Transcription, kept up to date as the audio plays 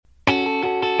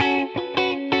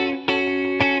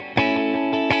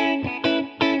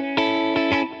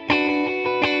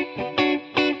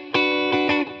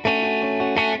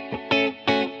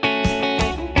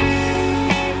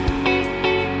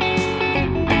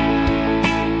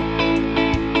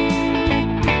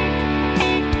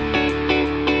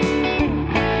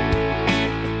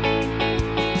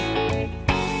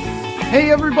Hey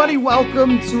everybody,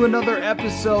 welcome to another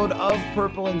episode of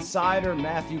Purple Insider.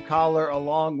 Matthew Collar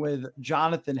along with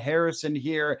Jonathan Harrison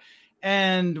here.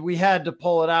 And we had to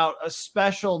pull it out, a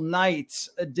special night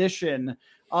edition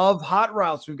of Hot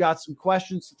Routes. We've got some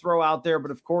questions to throw out there,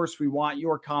 but of course we want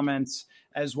your comments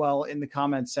as well in the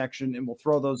comments section, and we'll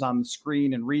throw those on the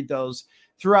screen and read those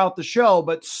throughout the show.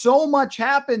 But so much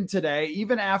happened today,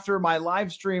 even after my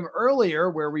live stream earlier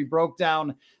where we broke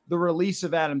down the release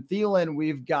of Adam Thielen.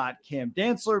 We've got Cam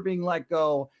Dantzler being let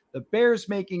go, the Bears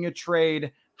making a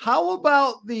trade. How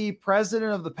about the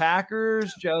president of the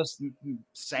Packers just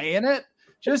saying it?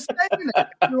 Just saying it.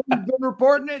 You've been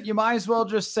reporting it, you might as well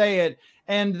just say it.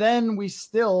 And then we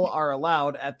still are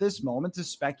allowed at this moment to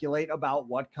speculate about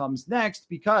what comes next,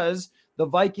 because the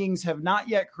Vikings have not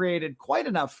yet created quite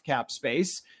enough cap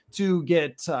space to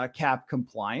get cap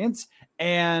compliance.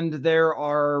 And there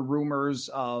are rumors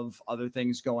of other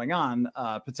things going on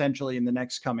potentially in the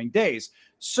next coming days.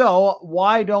 So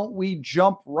why don't we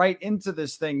jump right into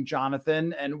this thing,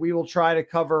 Jonathan? And we will try to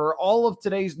cover all of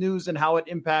today's news and how it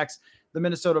impacts the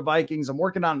Minnesota Vikings. I'm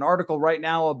working on an article right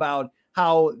now about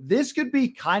how this could be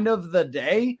kind of the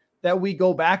day that we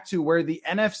go back to where the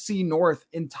NFC North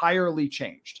entirely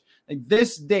changed. Like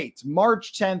this date,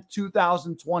 March 10th,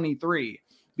 2023,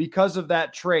 because of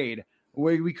that trade,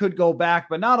 we could go back.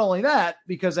 But not only that,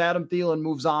 because Adam Thielen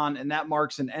moves on, and that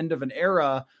marks an end of an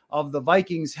era of the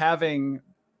Vikings having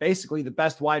basically the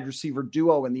best wide receiver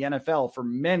duo in the NFL for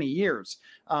many years.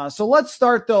 So let's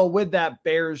start, though, with that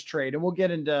Bears trade, and we'll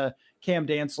get into Cam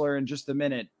Dantzler in just a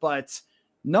minute. But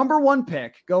number one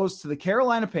pick goes to the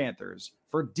Carolina Panthers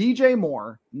for DJ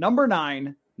Moore, number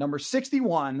 9, number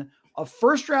 61, a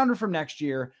first rounder from next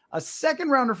year, a second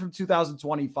rounder from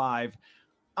 2025.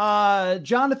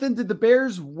 Jonathan, did the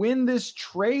Bears win this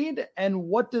trade? And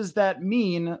what does that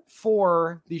mean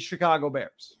for the Chicago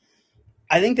Bears?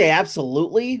 I think they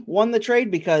absolutely won the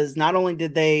trade, because not only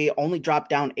did they only drop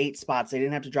down 8 spots, they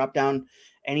didn't have to drop down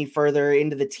any further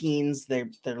into the teens. They're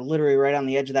literally right on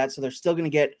the edge of that. So they're still going to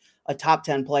get a top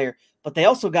 10 player, but they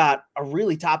also got a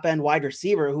really top end wide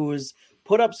receiver who's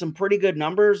put up some pretty good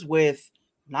numbers with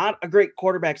not a great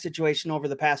quarterback situation over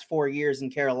the past 4 years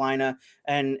in Carolina,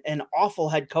 and an awful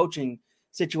head coaching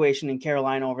situation in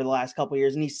Carolina over the last couple of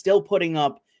years. And he's still putting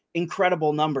up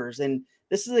incredible numbers. And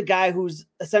this is a guy who's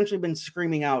essentially been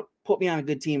screaming out, put me on a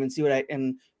good team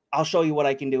and I'll show you what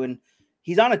I can do. And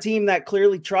he's on a team that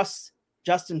clearly trusts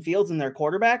Justin Fields and their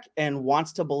quarterback and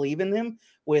wants to believe in him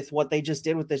with what they just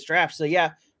did with this draft.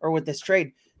 Or with this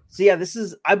trade.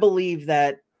 I believe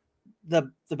that the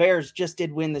Bears just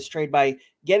did win this trade by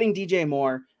getting DJ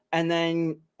Moore and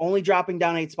then only dropping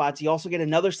down 8 spots. You also get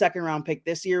another second round pick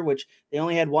this year, which they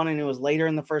only had one, and it was later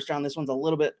in the first round. This one's a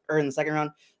little bit, or in the second round.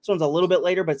 This one's a little bit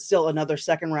later, but still another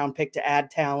second round pick to add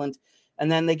talent.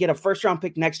 And then they get a first round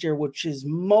pick next year, which is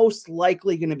most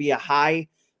likely going to be a high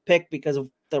pick because of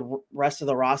the rest of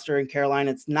the roster in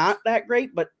Carolina. It's not that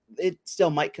great, but it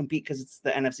still might compete because it's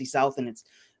the NFC South and it's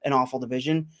an awful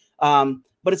division.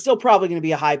 But it's still probably going to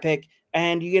be a high pick,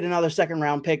 and you get another second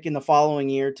round pick in the following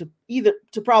year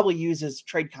to probably use as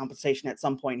trade compensation at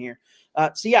some point here.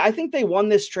 I think they won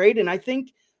this trade. And I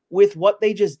think with what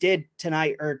they just did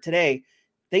tonight or today,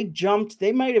 they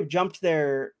might have jumped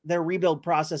their rebuild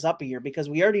process up a year, because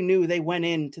we already knew they went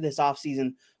into this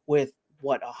offseason with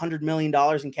 $100 million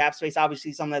in cap space.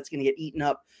 Obviously some that's going to get eaten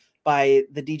up by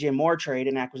the DJ Moore trade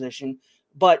and acquisition,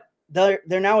 but they're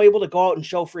now able to go out and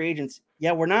show free agents.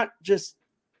 Yeah, we're not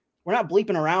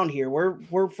bleeping around here.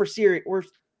 We're for serious. We're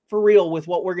for real with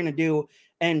what we're going to do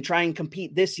and try and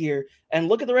compete this year. And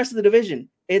look at the rest of the division.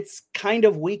 It's kind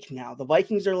of weak now. The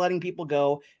Vikings are letting people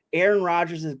go. Aaron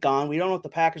Rodgers is gone. We don't know what the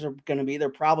Packers are going to be. They're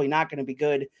probably not going to be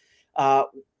good,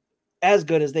 as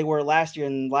good as they were last year.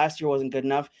 And last year wasn't good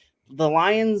enough. The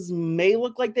Lions may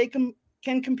look like they can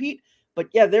compete, but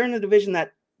yeah, they're in a division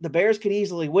that the Bears could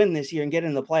easily win this year and get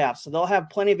in the playoffs. So they'll have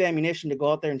plenty of ammunition to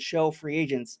go out there and show free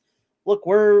agents, look,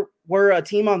 we're a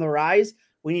team on the rise.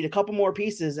 We need a couple more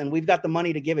pieces, and we've got the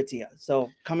money to give it to you. So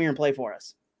come here and play for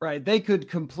us. Right. They could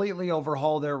completely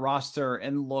overhaul their roster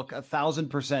and look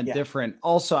 1,000% different.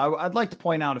 Also, I'd like to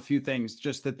point out a few things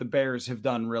just that the Bears have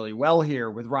done really well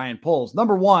here with Ryan Poles.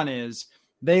 Number one is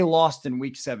they lost in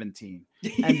week 17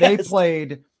 and they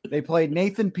played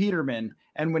Nathan Peterman.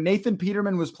 And when Nathan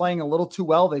Peterman was playing a little too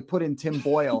well, they put in Tim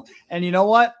Boyle. And you know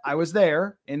what? I was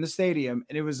there in the stadium,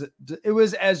 and it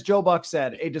was, as Joe Buck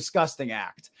said, a disgusting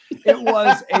act. It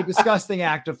was a disgusting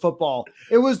act of football.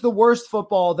 It was the worst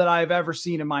football that I've ever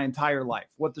seen in my entire life,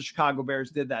 what the Chicago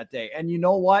Bears did that day. And you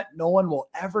know what? No one will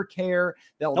ever care.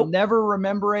 They'll never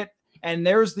remember it. And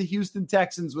there's the Houston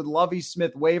Texans with Lovie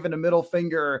Smith waving a middle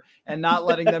finger and not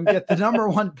letting them get the number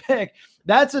one pick.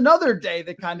 That's another day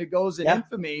that kind of goes in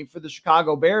infamy for the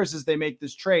Chicago Bears as they make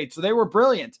this trade. So they were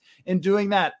brilliant in doing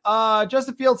that.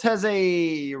 Justin Fields has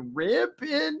a rib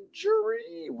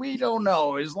injury. We don't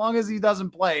know, as long as he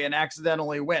doesn't play and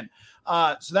accidentally win.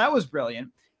 So that was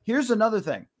brilliant. Here's another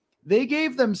thing. They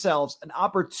gave themselves an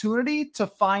opportunity to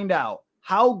find out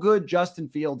how good Justin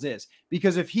Fields is,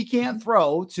 because if he can't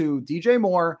throw to DJ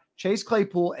Moore, Chase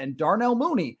Claypool, and Darnell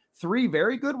Mooney, 3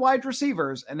 very good wide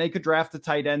receivers, and they could draft a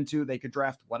tight end too. They could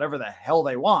draft whatever the hell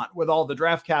they want with all the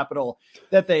draft capital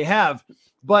that they have.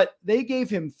 But they gave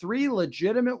him 3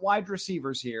 legitimate wide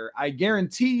receivers here. I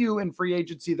guarantee you in free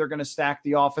agency, they're going to stack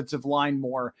the offensive line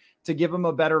more to give him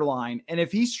a better line. And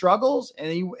if he struggles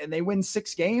and they win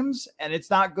 6 games and it's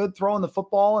not good throwing the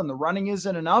football and the running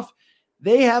isn't enough,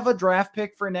 they have a draft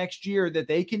pick for next year that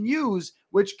they can use,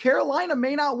 which Carolina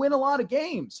may not win a lot of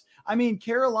games. I mean,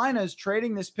 Carolina is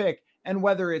trading this pick, and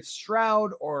whether it's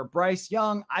Stroud or Bryce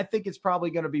Young, I think it's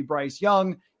probably going to be Bryce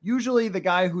Young. Usually the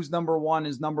guy who's number one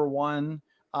is number one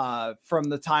from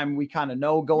the time we kind of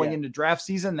know going into draft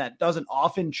season. That doesn't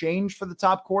often change for the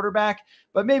top quarterback,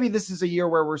 but maybe this is a year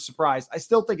where we're surprised. I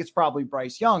still think it's probably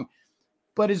Bryce Young,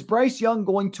 but is Bryce Young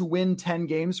going to win 10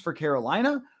 games for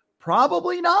Carolina?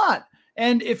 Probably not.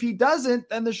 And if he doesn't,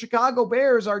 then the Chicago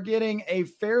Bears are getting a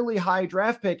fairly high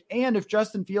draft pick. And if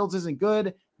Justin Fields isn't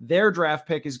good, their draft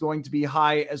pick is going to be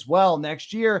high as well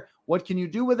next year. What can you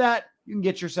do with that? You can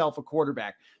get yourself a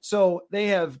quarterback. So they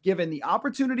have given the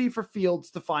opportunity for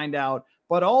Fields to find out,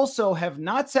 but also have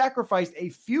not sacrificed a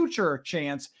future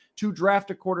chance to draft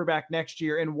a quarterback next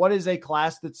year in what is a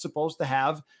class that's supposed to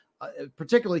have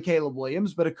particularly Caleb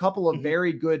Williams, but a couple of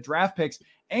very good draft picks.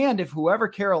 And if whoever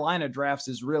Carolina drafts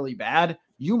is really bad,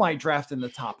 you might draft in the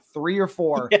top 3 or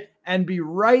 4 and be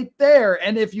right there.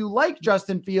 And if you like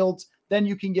Justin Fields, then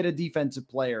you can get a defensive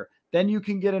player. Then you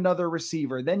can get another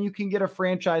receiver. Then you can get a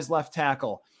franchise left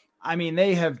tackle. I mean,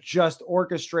 they have just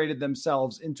orchestrated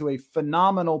themselves into a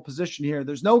phenomenal position here.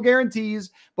 There's no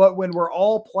guarantees, but when we're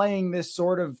all playing this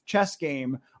sort of chess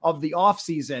game of the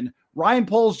offseason, Ryan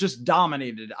Poles just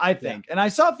dominated, I think. And I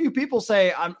saw a few people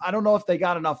say, I don't know if they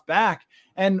got enough back.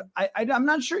 And I'm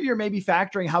not sure you're maybe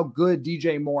factoring how good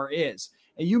DJ Moore is.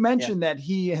 And you mentioned that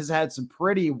he has had some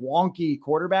pretty wonky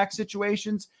quarterback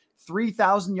situations,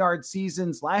 3,000-yard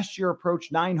seasons. Last year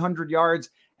approached 900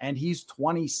 yards, and he's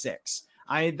 26.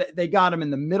 They got him in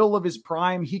the middle of his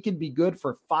prime. He can be good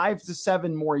for 5 to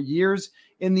 7 more years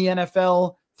in the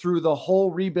NFL through the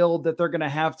whole rebuild that they're going to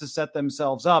have to set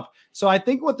themselves up. So I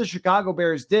think what the Chicago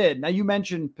Bears did, now you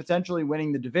mentioned potentially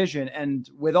winning the division, and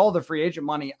with all the free agent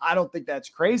money, I don't think that's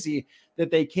crazy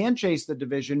that they can chase the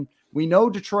division. We know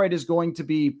Detroit is going to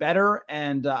be better,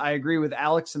 and I agree with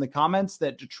Alex in the comments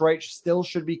that Detroit still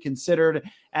should be considered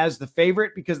as the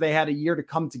favorite because they had a year to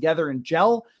come together and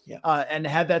gel and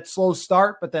had that slow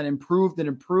start, but then improved and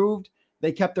improved.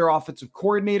 They kept their offensive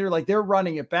coordinator. Like, they're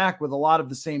running it back with a lot of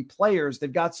the same players.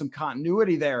 They've got some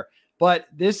continuity there. But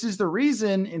this is the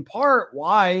reason, in part,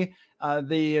 why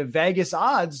the Vegas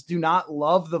odds do not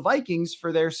love the Vikings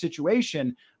for their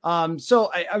situation.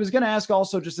 So I was going to ask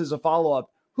also, just as a follow-up,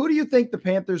 who do you think the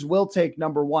Panthers will take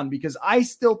number 1? Because I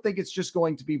still think it's just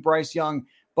going to be Bryce Young.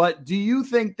 But do you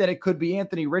think that it could be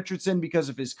Anthony Richardson because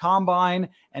of his combine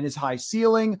and his high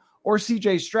ceiling? Or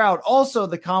CJ Stroud, also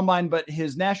the combine, but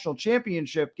his national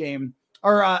championship game,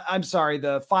 or I'm sorry,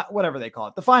 whatever they call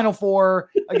it, the Final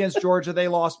Four against Georgia, they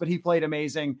lost, but he played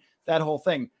amazing, that whole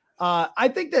thing.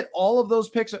 I think that all of those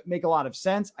picks make a lot of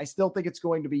sense. I still think it's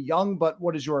going to be Young, but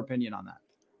what is your opinion on that?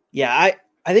 Yeah,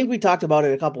 I think we talked about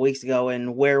it a couple weeks ago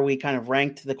and where we kind of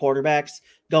ranked the quarterbacks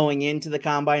going into the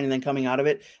combine and then coming out of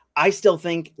it. I still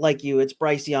think, like you, it's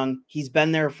Bryce Young. He's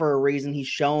been there for a reason. He's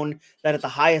shown that at the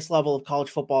highest level of college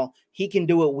football, he can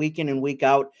do it week in and week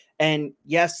out. And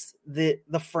yes, the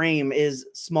frame is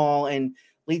small and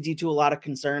leads you to a lot of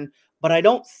concern, but I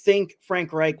don't think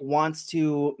Frank Reich wants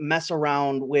to mess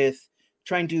around with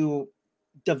trying to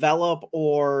develop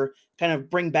or kind of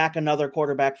bring back another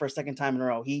quarterback for a second time in a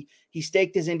row. He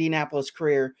staked his Indianapolis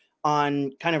career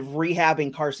on kind of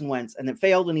rehabbing Carson Wentz, and it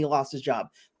failed and he lost his job.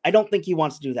 I don't think he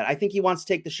wants to do that. I think he wants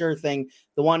to take the sure thing.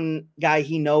 The one guy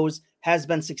he knows has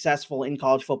been successful in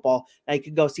college football. And he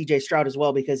could go CJ Stroud as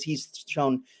well because he's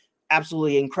shown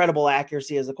absolutely incredible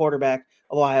accuracy as a quarterback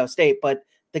of Ohio State. But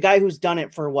the guy who's done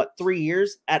it for 3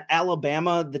 years at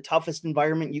Alabama, the toughest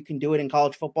environment you can do it in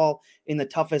college football, in the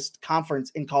toughest conference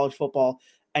in college football,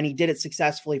 and he did it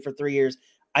successfully for 3 years.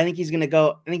 I think he's going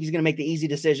to make the easy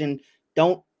decision.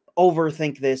 Don't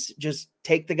overthink this. Just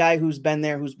take the guy who's been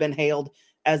there, who's been hailed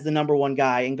as the number 1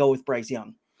 guy, and go with Bryce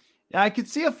Young. Yeah, I could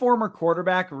see a former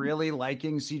quarterback really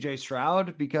liking CJ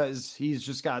Stroud because he's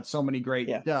just got so many great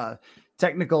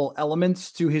technical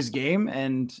elements to his game.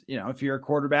 And, if you're a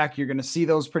quarterback, you're going to see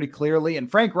those pretty clearly. And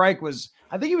Frank Reich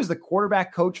I think he was the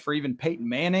quarterback coach for even Peyton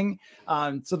Manning.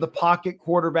 So the pocket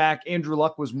quarterback, Andrew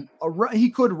Luck he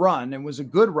could run and was a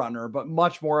good runner, but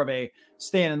much more of a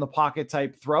stand in the pocket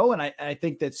type throw. And I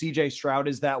think that CJ Stroud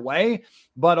is that way.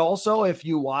 But also, if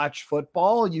you watch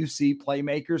football, you see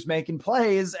playmakers making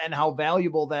plays and how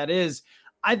valuable that is.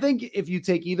 I think if you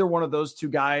take either one of those two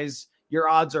guys, your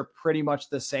odds are pretty much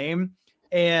the same.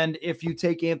 And if you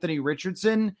take Anthony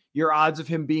Richardson, your odds of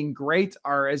him being great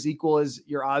are as equal as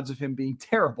your odds of him being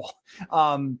terrible.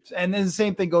 And then the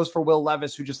same thing goes for Will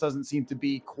Levis, who just doesn't seem to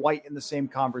be quite in the same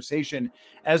conversation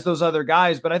as those other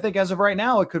guys. But I think as of right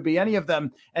now, it could be any of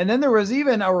them. And then there was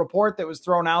even a report that was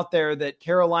thrown out there that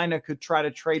Carolina could try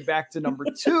to trade back to number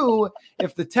 2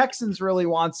 if the Texans really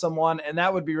want someone. And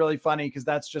that would be really funny because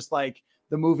that's just like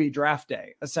the movie Draft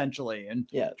Day, essentially, and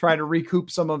try to recoup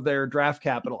some of their draft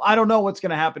capital. I don't know what's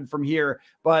going to happen from here,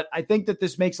 but I think that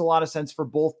this makes a lot of sense for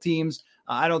both teams.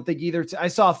 I don't think either. I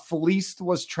saw fleeced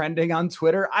was trending on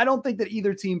Twitter. I don't think that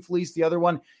either team fleeced the other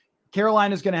one.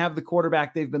 Carolina's going to have the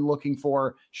quarterback they've been looking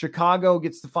for. Chicago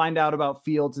gets to find out about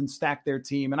Fields and stack their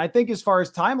team. And I think as far as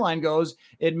timeline goes,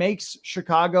 it makes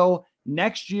Chicago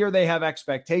next year, they have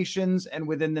expectations. And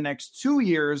within the next 2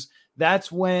 years,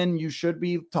 that's when you should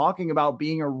be talking about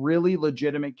being a really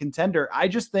legitimate contender. I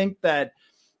just think that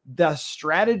the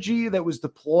strategy that was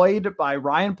deployed by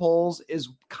Ryan Poles is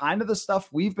kind of the stuff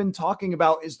we've been talking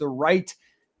about is the right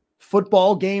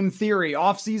football game theory,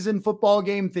 offseason football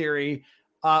game theory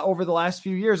over the last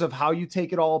few years of how you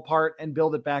take it all apart and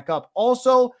build it back up.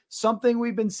 Also, something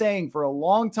we've been saying for a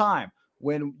long time,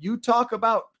 when you talk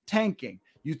about tanking,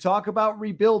 you talk about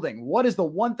rebuilding, what is the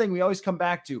one thing we always come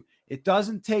back to? It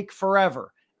doesn't take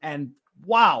forever. And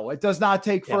wow, it does not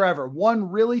take forever. One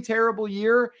really terrible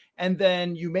year, and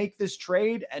then you make this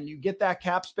trade and you get that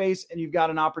cap space and you've got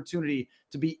an opportunity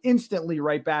to be instantly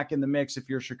right back in the mix if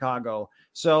you're Chicago.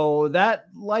 So that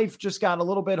life just got a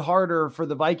little bit harder for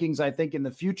the Vikings, I think, in the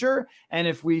future. And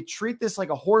if we treat this like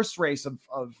a horse race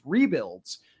of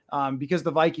rebuilds, because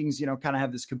the Vikings, kind of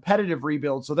have this competitive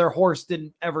rebuild, so their horse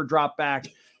didn't ever drop back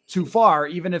too far,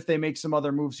 even if they make some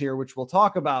other moves here, which we'll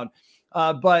talk about.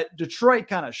 But Detroit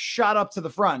kind of shot up to the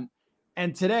front.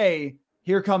 And today,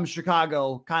 here comes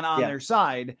Chicago kind of on their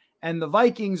side. And the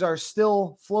Vikings are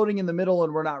still floating in the middle,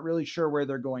 and we're not really sure where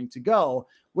they're going to go,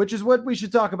 which is what we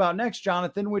should talk about next,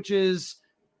 Jonathan, which is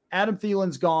Adam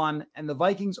Thielen's gone. And the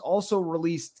Vikings also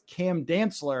released Cam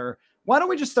Dantzler. Why don't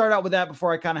we just start out with that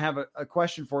before I kind of have a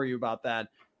question for you about that?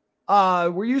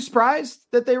 Were you surprised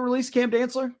that they released Cam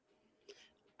Dantzler?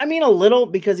 I mean, a little,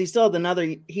 because he still had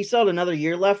another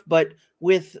year left, but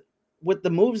with the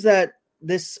moves that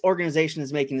this organization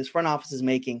is making, this front office is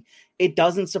making, it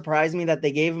doesn't surprise me that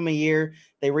they gave him a year.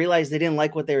 They realized they didn't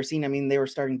like what they were seeing. I mean, they were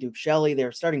starting Duke Shelley. They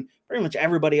were starting pretty much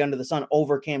everybody under the sun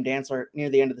over Cam Dantzler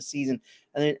near the end of the season.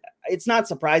 And it's not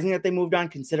surprising that they moved on,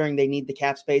 considering they need the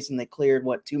cap space, and they cleared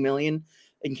 $2 million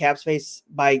in cap space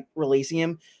by releasing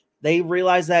him. They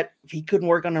realized that if he couldn't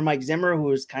work under Mike Zimmer, who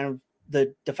was kind of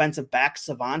the defensive back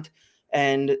savant,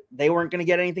 and they weren't going to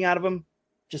get anything out of him,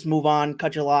 just move on,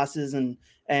 cut your losses,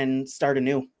 and start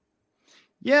anew.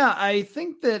 Yeah, I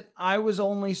think that I was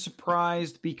only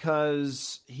surprised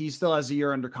because he still has a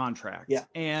year under contract. Yeah.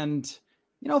 And,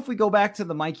 if we go back to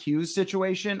the Mike Hughes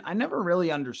situation, I never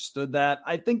really understood that.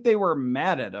 I think they were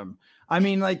mad at him. I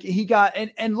mean, like he got,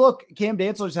 and look, Cam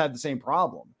Dantzler's had the same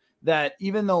problem. That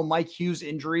even though Mike Hughes'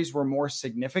 injuries were more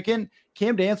significant,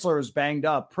 Cam Dantzler was banged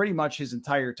up pretty much his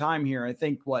entire time here. I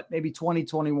think maybe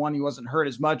 2021, he wasn't hurt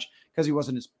as much because he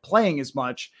wasn't playing as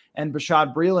much, and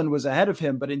Bashaud Breeland was ahead of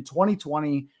him. But in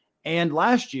 2020 and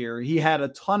last year, he had a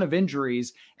ton of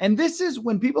injuries. And this is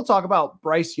when people talk about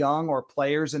Bryce Young or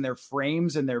players and their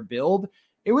frames and their build.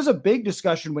 It was a big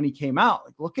discussion when he came out.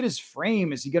 Like, look at his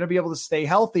frame. Is he going to be able to stay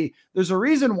healthy? There's a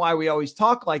reason why we always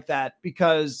talk like that,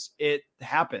 because it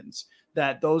happens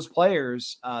that those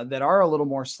players that are a little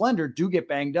more slender do get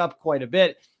banged up quite a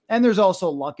bit. And there's also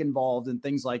luck involved and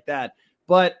things like that.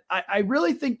 But I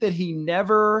really think that he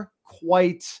never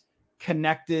quite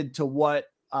connected to what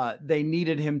they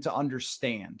needed him to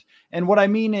understand. And what I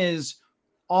mean is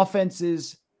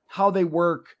offenses, how they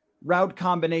work, route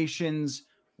combinations,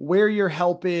 where your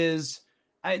help is.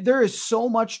 There is so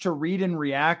much to read and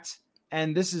react.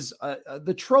 And this is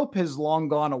the trope has long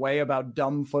gone away about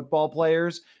dumb football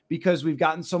players, because we've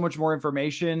gotten so much more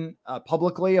information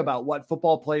publicly about what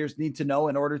football players need to know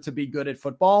in order to be good at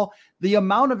football. The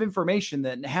amount of information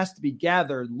that has to be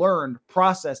gathered, learned,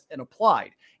 processed, and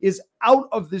applied is out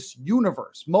of this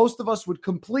universe. Most of us would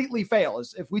completely fail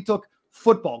as if we took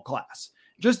football class.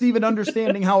 Just even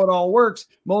understanding how it all works,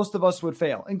 most of us would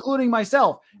fail, including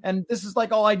myself. And this is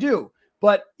like all I do.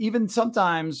 But even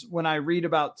sometimes when I read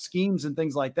about schemes and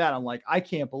things like that, I'm like, I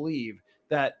can't believe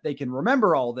that they can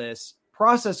remember all this,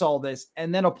 process all this,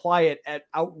 and then apply it at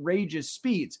outrageous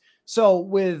speeds. So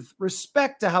with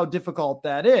respect to how difficult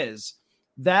that is,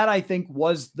 that I think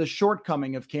was the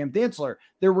shortcoming of Cam Dantzler.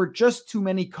 There were just too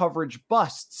many coverage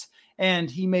busts, and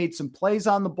he made some plays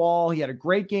on the ball. He had a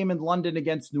great game in London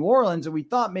against New Orleans, and we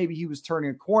thought maybe he was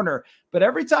turning a corner. But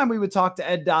every time we would talk to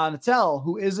Ed Donatel,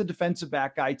 who is a defensive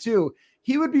back guy too,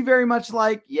 he would be very much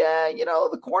like, yeah, you know,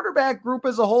 the quarterback group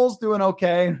as a whole is doing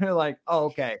okay. And we're like, oh,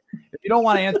 okay. If you don't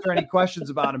want to answer any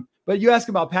questions about him, but you ask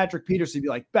about Patrick Peterson, be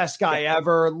like, best guy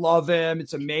ever, love him.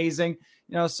 It's amazing.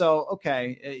 You know, so,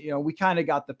 okay. You know, we kind of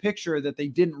got the picture that they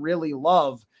didn't really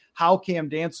love how Cam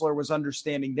Dantzler was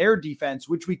understanding their defense,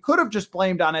 which we could have just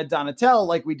blamed on Ed Donatel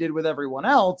like we did with everyone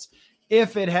else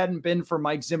if it hadn't been for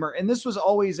Mike Zimmer. And this was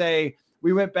always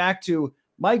we went back to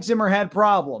Mike Zimmer had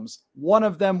problems. One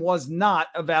of them was not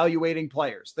evaluating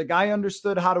players. The guy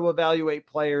understood how to evaluate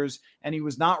players, and he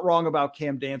was not wrong about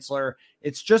Cam Dantzler.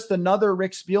 It's just another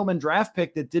Rick Spielman draft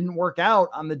pick that didn't work out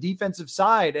on the defensive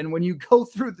side. And when you go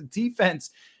through the defense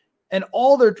and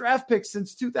all their draft picks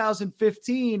since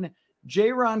 2015,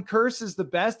 Jaron Kearse is the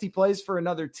best. He plays for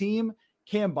another team.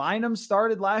 Cam Bynum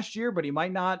started last year, but he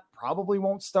probably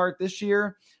won't start this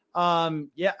year.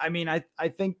 Yeah, I mean, I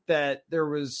think that there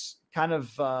was kind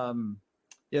of,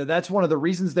 that's one of the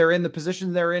reasons they're in the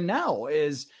position they're in now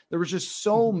is there was just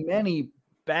so many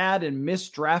bad and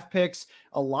missed draft picks,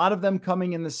 a lot of them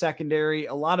coming in the secondary,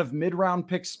 a lot of mid-round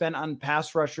picks spent on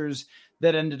pass rushers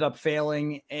that ended up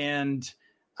failing. And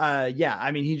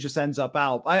I mean, he just ends up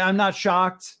out. I'm not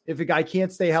shocked if a guy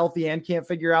can't stay healthy and can't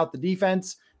figure out the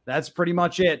defense. That's pretty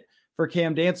much it for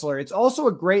Cam Dantzler. It's also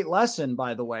a great lesson,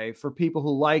 by the way, for people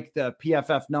who like the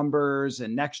PFF numbers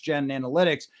and next gen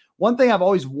analytics. One thing I've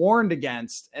always warned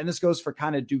against, and this goes for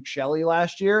kind of Duke Shelley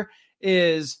last year,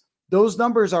 is those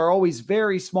numbers are always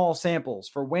very small samples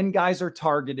for when guys are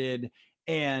targeted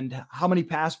and how many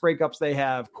pass breakups they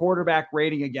have, quarterback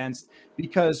rating against,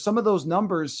 because some of those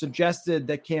numbers suggested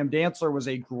that Cam Dantzler was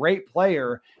a great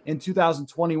player in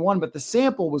 2021, but the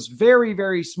sample was very,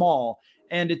 very small.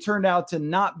 And it turned out to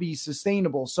not be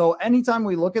sustainable. So anytime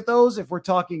we look at those, if we're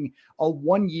talking a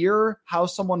 1 year, how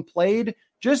someone played,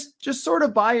 just sort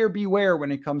of buyer beware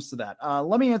when it comes to that.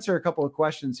 Let me answer a couple of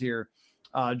questions here,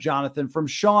 Jonathan. From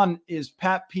Sean, is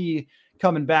Pat P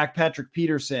coming back, Patrick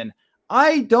Peterson?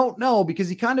 I don't know, because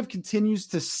he kind of continues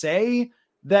to say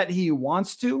that he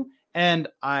wants to, and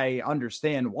I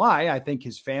understand why. I think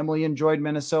his family enjoyed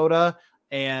Minnesota.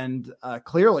 And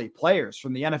clearly players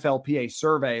from the NFLPA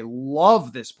survey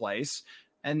love this place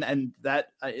and that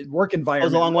work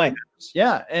environment goes a long way.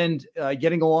 Yeah. And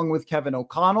getting along with Kevin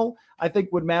O'Connell, I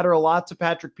think would matter a lot to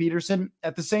Patrick Peterson.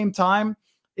 At the same time,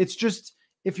 it's just,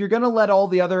 if you're going to let all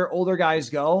the other older guys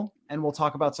go, and we'll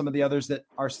talk about some of the others that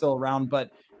are still around,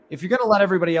 but if you're going to let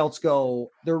everybody else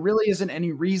go, there really isn't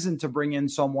any reason to bring in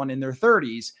someone in their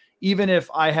 30s, even if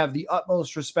I have the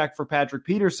utmost respect for Patrick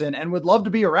Peterson and would love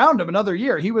to be around him another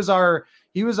year. He was our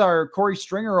Corey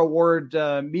Stringer Award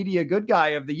Media Good Guy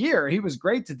of the Year. He was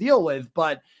great to deal with,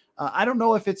 but I don't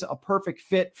know if it's a perfect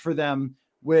fit for them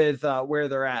with where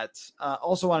they're at.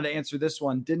 Also wanted to answer this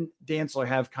one. Didn't Dantzler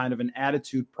have kind of an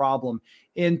attitude problem?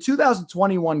 In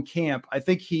 2021 camp, I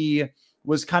think he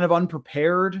was kind of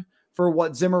unprepared for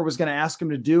what Zimmer was going to ask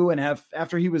him to do. And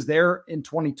after he was there in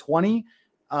 2020,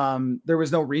 there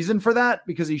was no reason for that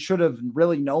because he should have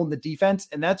really known the defense.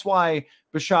 And that's why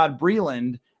Bashaud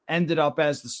Breeland ended up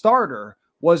as the starter,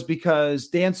 was because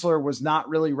Dantzler was not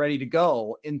really ready to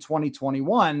go in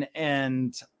 2021.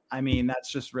 And I mean,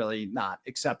 that's just really not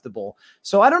acceptable.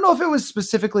 So I don't know if it was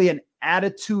specifically an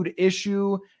attitude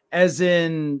issue, as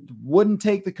in wouldn't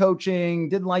take the coaching,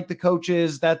 didn't like the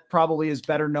coaches. That probably is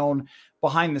better known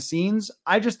behind the scenes.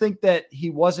 I just think that he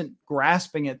wasn't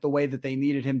grasping it the way that they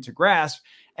needed him to grasp.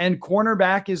 And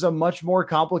cornerback is a much more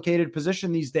complicated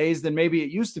position these days than maybe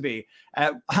it used to be.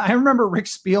 I remember Rick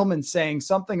Spielman saying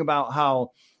something about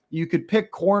how you could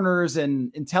pick corners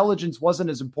and intelligence wasn't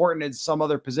as important as some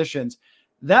other positions.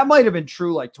 That might have been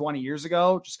true like 20 years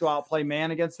ago. Just go out, play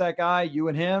man against that guy, you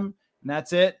and him, and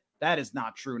that's it. That is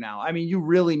not true now. I mean, you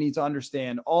really need to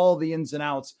understand all the ins and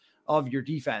outs of your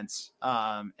defense.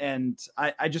 And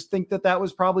I just think that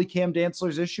was probably Cam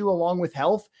Dantzler's issue, along with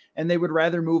health, and they would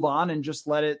rather move on and just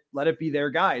let it be their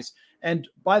guys. And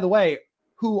by the way,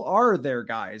 who are their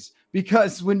guys?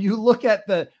 Because when you look at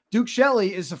Duke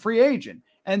Shelley is a free agent,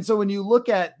 And so when you look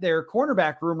at their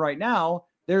cornerback room right now,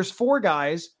 there's 4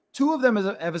 guys. 2 of them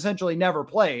have essentially never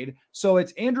played. So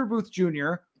it's Andrew Booth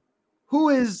Jr., who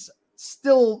is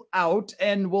still out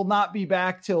and will not be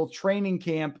back till training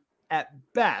camp at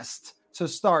best to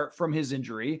start from his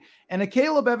injury, and a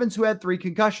Caleb Evans who had 3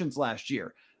 concussions last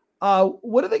year.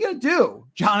 What are they going to do,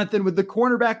 Jonathan, with the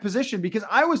cornerback position? Because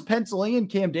I was penciling in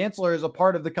Cam Dantzler as a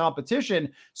part of the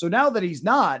competition. So now that he's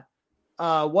not,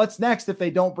 what's next if they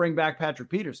don't bring back Patrick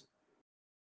Peterson?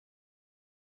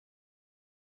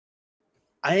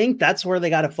 I think that's where they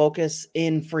got to focus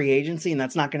in free agency, and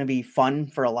that's not going to be fun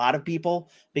for a lot of people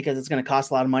because it's going to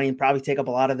cost a lot of money and probably take up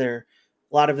a lot of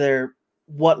their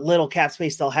what little cap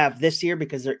space they'll have this year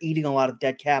because they're eating a lot of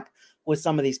dead cap with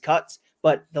some of these cuts,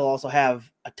 but they'll also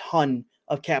have a ton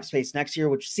of cap space next year,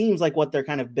 which seems like what they're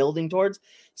kind of building towards.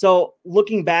 So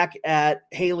looking back at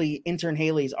intern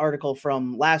Haley's article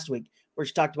from last week, where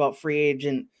she talked about free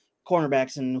agent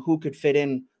cornerbacks and who could fit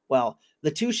in well, the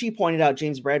 2 she pointed out,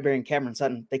 James Bradbury and Cameron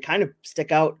Sutton, they kind of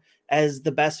stick out as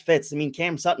the best fits. I mean,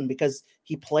 Cam Sutton, because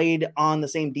he played on the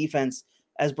same defense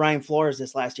as Brian Flores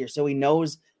this last year, so he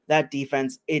knows that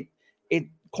defense.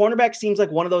 Cornerback seems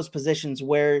like one of those positions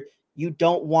where you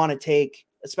don't want to take,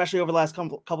 especially over the last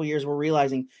couple of years, we're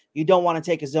realizing you don't want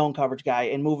to take a zone coverage guy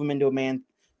and move him into a man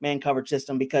coverage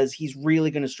system because he's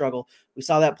really going to struggle. We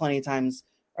saw that plenty of times,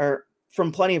 or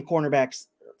from plenty of cornerbacks,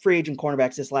 free agent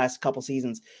cornerbacks this last couple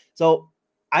seasons. So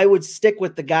I would stick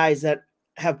with the guys that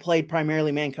have played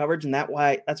primarily man coverage. And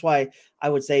that's why I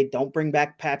would say don't bring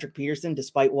back Patrick Peterson,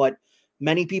 despite what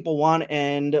many people want.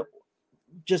 And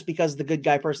just because of the good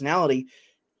guy personality,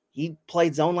 he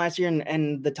played zone last year.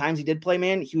 And the times he did play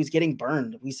man, he was getting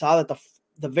burned. We saw that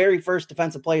the very first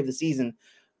defensive play of the season,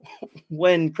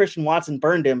 when Christian Watson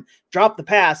burned him, dropped the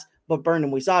pass, but burned him.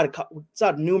 We saw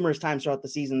it numerous times throughout the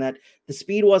season that the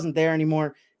speed wasn't there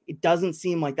anymore. It doesn't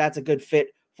seem like that's a good fit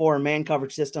for a man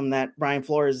coverage system that Brian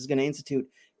Flores is going to institute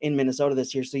in Minnesota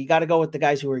this year. So you got to go with the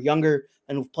guys who are younger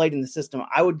and who've played in the system.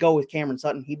 I would go with Cameron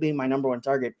Sutton. He'd be my number 1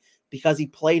 target because he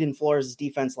played in Flores'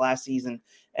 defense last season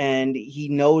and he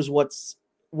knows what's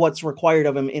required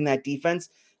of him in that defense.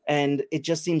 And it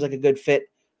just seems like a good fit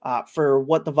for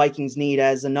what the Vikings need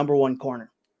as a number 1 corner.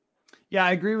 Yeah,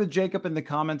 I agree with Jacob in the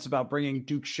comments about bringing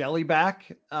Duke Shelley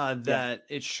back, that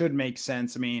it should make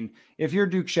sense. I mean, if you're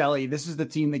Duke Shelley, this is the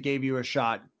team that gave you a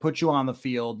shot, put you on the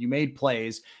field, you made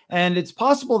plays, and it's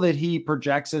possible that he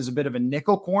projects as a bit of a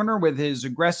nickel corner with his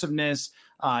aggressiveness.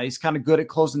 He's kind of good at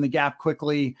closing the gap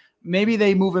quickly. Maybe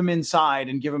they move him inside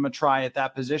and give him a try at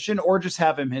that position or just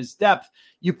have him his depth.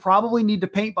 You probably need to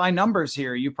paint by numbers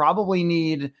here. You probably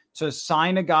need to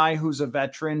sign a guy who's a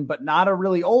veteran, but not a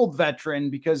really old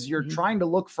veteran because you're trying to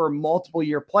look for multiple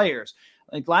year players.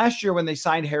 Like last year when they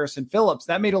signed Harrison Phillips,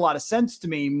 that made a lot of sense to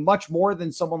me, much more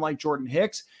than someone like Jordan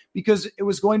Hicks, because it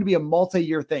was going to be a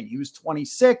multi-year thing. He was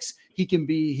 26. He can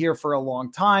be here for a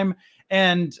long time.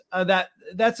 And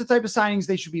that's the type of signings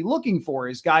they should be looking for,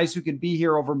 is guys who can be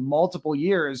here over multiple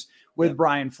years with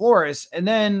Brian Flores. And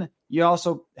then you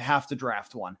also have to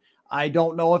draft one. I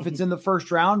don't know if it's in the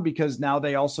first round because now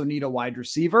they also need a wide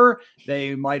receiver.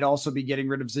 They might also be getting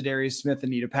rid of Zadarius Smith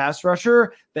and need a pass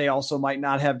rusher. They also might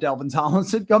not have Delvin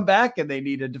Tomlinson come back and they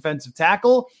need a defensive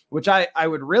tackle, which I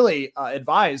would really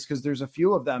advise because there's a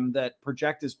few of them that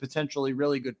project as potentially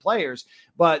really good players,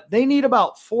 but they need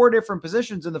about 4 different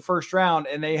positions in the first round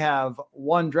and they have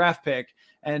 1 draft pick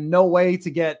and no way to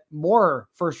get more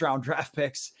first round draft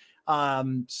picks.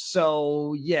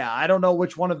 So yeah, I don't know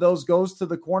which one of those goes to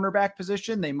the cornerback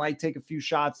position. They might take a few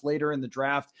shots later in the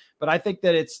draft, but I think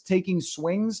that it's taking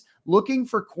swings, looking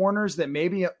for corners that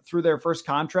maybe through their first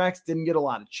contracts didn't get a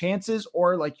lot of chances,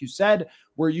 or like you said,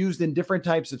 were used in different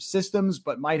types of systems,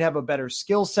 but might have a better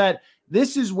skill set.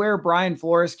 This is where Brian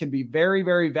Flores can be very,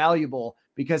 very valuable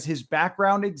because his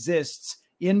background exists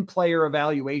in player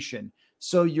evaluation.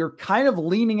 So you're kind of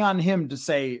leaning on him to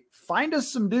say, find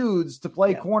us some dudes to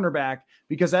play cornerback,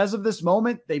 because as of this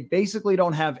moment, they basically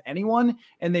don't have anyone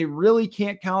and they really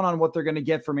can't count on what they're going to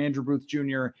get from Andrew Booth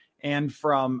Jr. and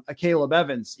from Caleb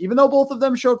Evans, even though both of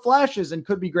them showed flashes and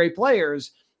could be great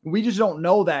players. We just don't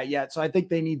know that yet. So I think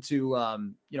they need to,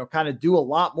 kind of do a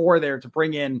lot more there to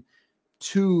bring in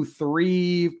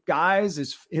 2-3 guys.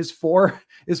 Is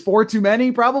 4 too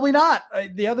many? Probably not.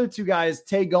 The other 2 guys,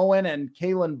 Tay Gowan and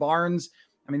Kalen Barnes,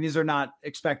 I mean, these are not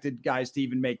expected guys to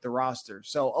even make the roster.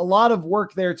 So a lot of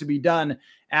work there to be done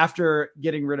after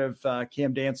getting rid of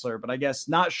Cam Dantzler, but I guess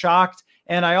not shocked.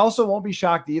 And I also won't be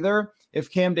shocked either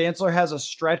if Cam Dantzler has a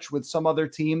stretch with some other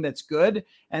team that's good.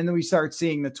 And then we start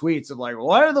seeing the tweets of like,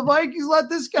 why did the Vikings let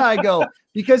this guy go?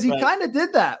 Because he kind of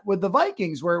did that with the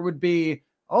Vikings, where it would be,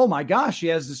 oh my gosh, he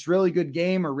has this really good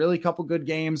game or really couple good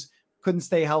games, couldn't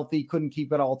stay healthy, couldn't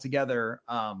keep it all together.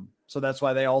 So that's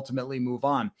why they ultimately move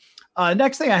on.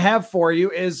 Next thing I have for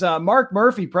you is Mark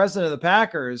Murphy, president of the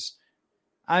Packers.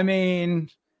 I mean,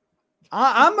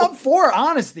 I'm up for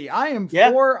honesty. I am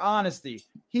for honesty.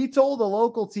 He told a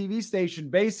local TV station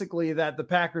basically that the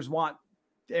Packers want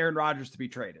Aaron Rodgers to be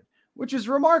traded, which is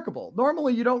remarkable.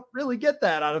 Normally, you don't really get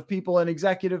that out of people in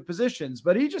executive positions,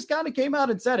 but he just kind of came out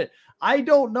and said it. I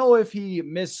don't know if he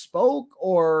misspoke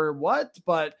or what,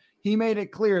 but he made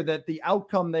it clear that the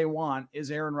outcome they want is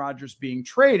Aaron Rodgers being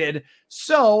traded.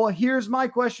 So here's my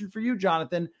question for you,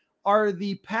 Jonathan. Are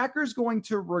the Packers going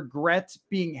to regret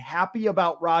being happy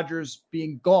about Rodgers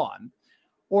being gone?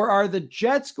 Or are the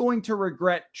Jets going to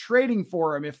regret trading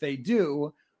for him if they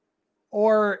do?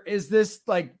 Or is this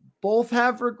like both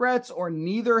have regrets or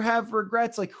neither have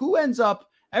regrets? Like who ends up,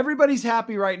 everybody's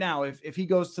happy right now if he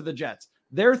goes to the Jets.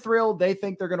 They're thrilled. They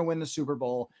think they're going to win the Super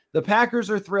Bowl. The Packers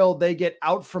are thrilled. They get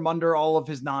out from under all of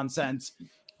his nonsense.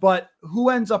 But who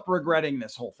ends up regretting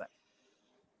this whole thing?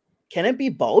 Can it be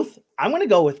both? I'm going to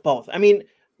go with both. I mean,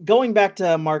 going back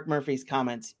to Mark Murphy's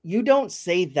comments, you don't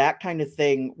say that kind of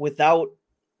thing without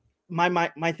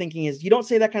my thinking is you don't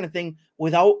say that kind of thing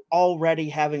without already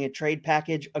having a trade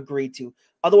package agreed to.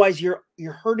 Otherwise, you're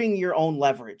hurting your own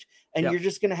leverage and you're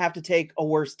just going to have to take a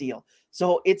worse deal.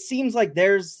 So it seems like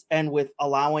and with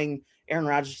allowing Aaron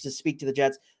Rodgers to speak to the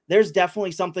Jets, there's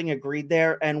definitely something agreed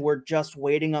there. And we're just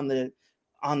waiting on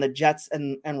the Jets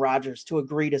and Rodgers to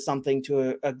agree to something,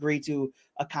 to agree to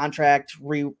a contract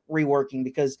reworking,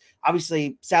 because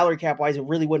obviously salary cap wise, it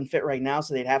really wouldn't fit right now.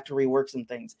 So they'd have to rework some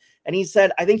things. And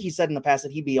I think he said in the past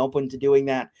that he'd be open to doing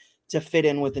that to fit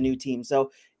in with the new team.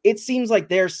 So it seems like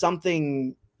there's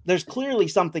clearly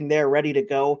something there ready to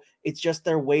go. It's just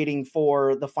they're waiting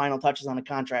for the final touches on a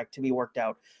contract to be worked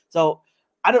out. So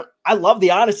I love the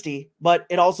honesty, but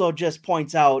it also just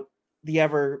points out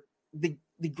the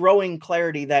growing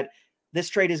clarity that this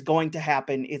trade is going to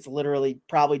happen. It's literally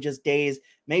probably just days,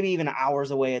 maybe even hours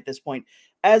away at this point.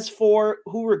 As for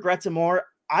who regrets it more,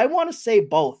 I want to say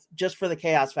both, just for the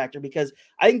chaos factor, because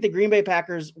I think the Green Bay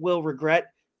Packers will regret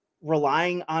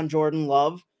relying on Jordan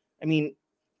Love. I mean,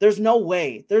 there's no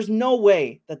way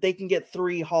that they can get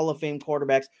 3 Hall of Fame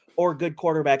quarterbacks or good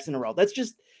quarterbacks in a row. That's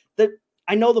just that.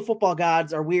 I know the football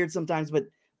gods are weird sometimes, but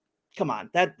come on,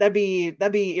 that'd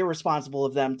be irresponsible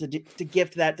of them to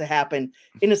gift that to happen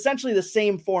in essentially the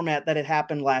same format that it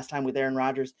happened last time with Aaron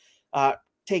Rodgers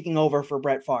taking over for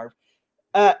Brett Favre.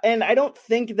 And I don't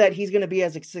think that he's going to be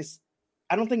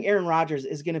I don't think Aaron Rodgers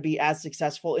is going to be as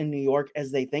successful in New York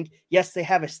as they think. Yes, they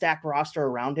have a stacked roster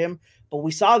around him, but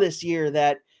we saw this year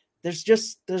that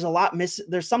there's a lot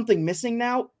there's something missing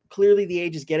now. Clearly the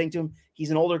age is getting to him.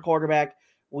 He's an older quarterback.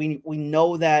 We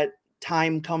know that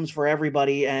time comes for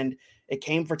everybody, and it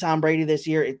came for Tom Brady this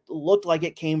year. It looked like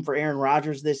it came for Aaron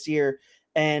Rodgers this year.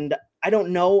 And I don't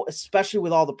know, especially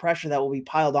with all the pressure that will be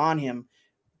piled on him,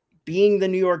 being the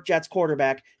New York Jets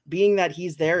quarterback, being that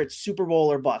he's there, it's Super Bowl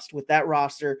or bust with that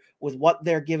roster, with what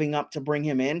they're giving up to bring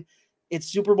him in. It's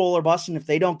Super Bowl or bust. And if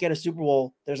they don't get a Super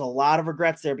Bowl, there's a lot of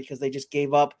regrets there because they just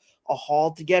gave up a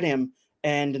haul to get him.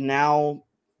 And now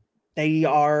they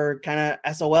are kind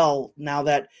of SOL now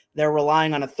that they're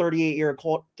relying on a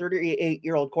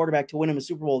 38-year-old quarterback to win him a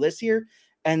Super Bowl this year.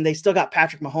 And they still got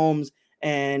Patrick Mahomes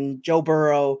and Joe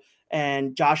Burrow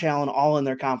and Josh Allen all in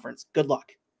their conference. Good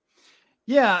luck.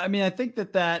 Yeah, I mean, I think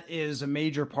that is a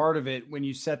major part of it when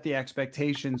you set the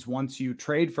expectations once you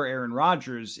trade for Aaron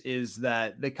Rodgers, is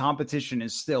that the competition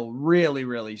is still really,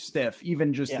 really stiff,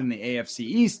 even just in the AFC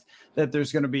East, that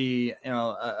there's going to be,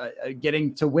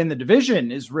 getting to win the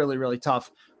division is really, really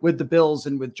tough with the Bills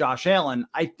and with Josh Allen.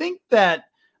 I think that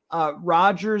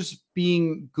Rodgers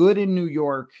being good in New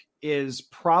York is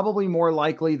probably more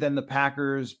likely than the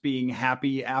Packers being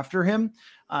happy after him.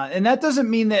 And that doesn't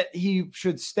mean that he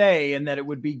should stay and that it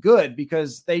would be good,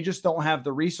 because they just don't have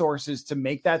the resources to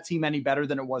make that team any better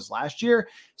than it was last year.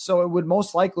 So it would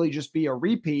most likely just be a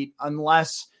repeat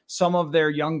unless some of their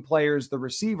young players, the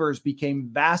receivers, became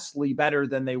vastly better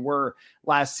than they were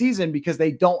last season, because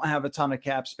they don't have a ton of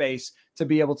cap space to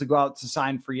be able to go out to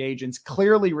sign free agents.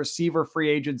 Clearly, receiver free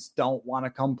agents don't want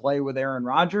to come play with Aaron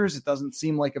Rodgers. It doesn't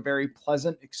seem like a very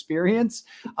pleasant experience.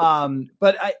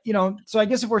 But so I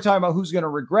guess if we're talking about who's going to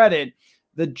regret it,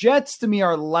 the Jets to me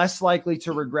are less likely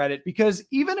to regret it, because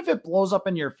even if it blows up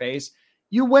in your face,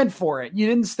 you went for it. You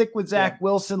didn't stick with Zach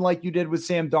Wilson like you did with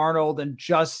Sam Darnold and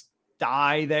just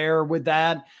die there with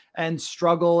that and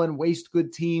struggle and waste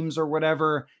good teams or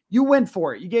whatever. You went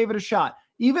for it. You gave it a shot.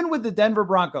 even with the Denver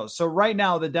Broncos. So right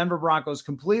now, the Denver Broncos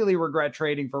completely regret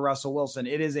trading for Russell Wilson.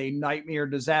 It is a nightmare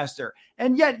disaster.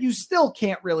 And yet you still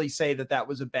can't really say that that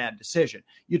was a bad decision.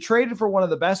 You traded for one of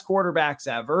the best quarterbacks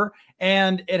ever,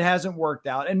 and it hasn't worked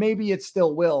out. And maybe it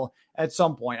still will at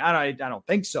some point. I don't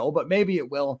think so, but maybe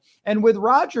it will. And with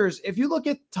Rodgers, if you look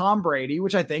at Tom Brady,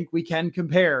 which I think we can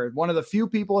compare, one of the few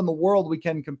people in the world we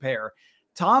can compare,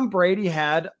 Tom Brady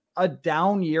had a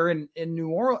down year in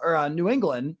New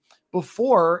England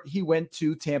before he went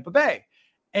to Tampa Bay,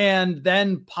 and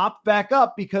then popped back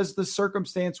up because the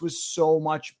circumstance was so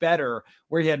much better,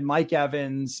 where he had Mike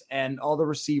Evans and all the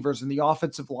receivers and the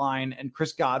offensive line and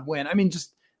Chris Godwin. I mean,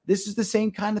 just this is the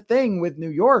same kind of thing with New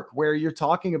York, where you're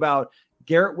talking about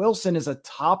Garrett Wilson is a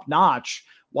top-notch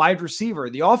wide receiver.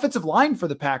 The offensive line for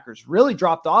the Packers really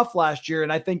dropped off last year,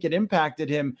 and I think it impacted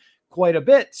him quite a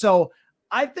bit. So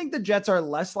I think the Jets are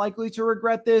less likely to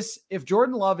regret this. If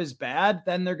Jordan Love is bad,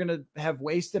 then they're going to have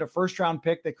wasted a first-round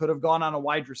pick that could have gone on a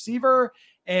wide receiver,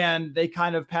 and they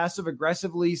kind of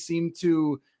passive-aggressively seem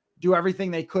to do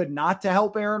everything they could not to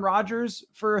help Aaron Rodgers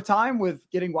for a time with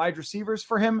getting wide receivers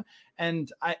for him. And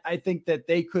I think that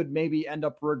they could maybe end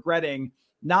up regretting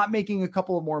not making a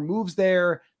couple of more moves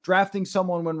there, drafting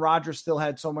someone when Rodgers still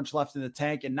had so much left in the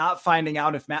tank, and not finding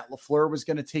out if Matt LaFleur was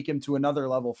going to take him to another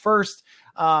level first.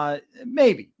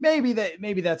 Maybe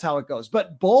that's how it goes.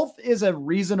 But both is a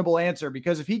reasonable answer,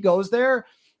 because if he goes there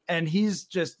and he's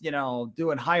just,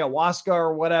 doing ayahuasca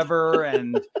or whatever,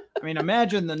 and I mean,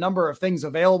 imagine the number of things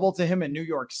available to him in New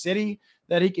York City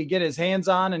that he could get his hands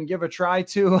on and give a try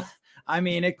to. I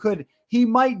mean, he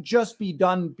might just be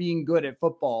done being good at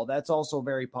football. That's also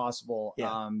very possible.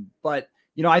 Yeah. But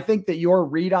I think that your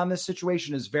read on this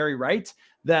situation is very right,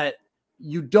 that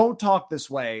you don't talk this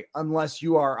way unless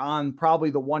you are on probably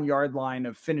the 1 yard line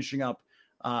of finishing up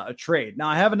a trade. Now,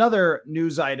 I have another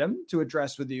news item to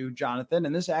address with you, Jonathan,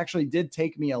 and this actually did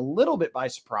take me a little bit by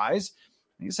surprise.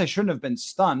 I guess I shouldn't have been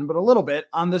stunned, but a little bit.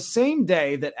 On the same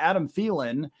day that Adam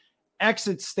Thielen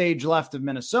exits stage left of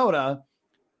Minnesota,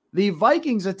 the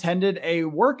Vikings attended a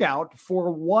workout for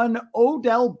one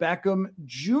Odell Beckham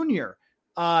Jr.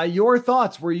 Your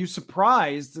thoughts? Were you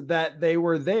surprised that they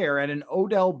were there at an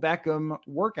Odell Beckham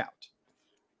workout?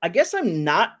 I guess I'm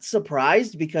not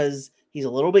surprised, because he's a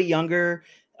little bit younger.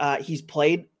 He's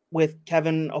played with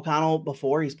Kevin O'Connell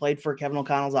before. He's played for Kevin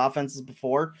O'Connell's offenses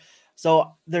before.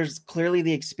 So there's clearly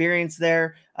the experience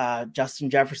there. Justin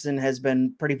Jefferson has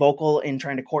been pretty vocal in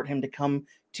trying to court him to come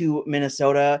to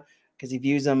Minnesota, because he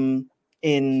views him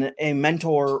in a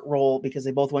mentor role, because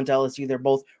they both went to LSU. They're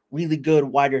both really good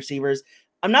wide receivers.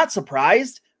 I'm not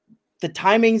surprised. The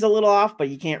timing's a little off, but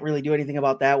you can't really do anything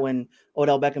about that when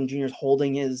Odell Beckham Jr. is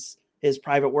holding his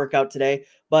private workout today.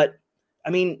 But I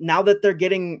mean, now that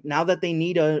they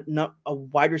need a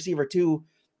wide receiver too,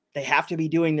 they have to be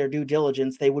doing their due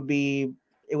diligence. It would be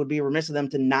remiss of them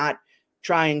to not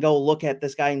try and go look at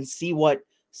this guy and see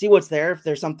what's there. If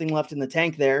there's something left in the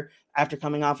tank there after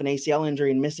coming off an ACL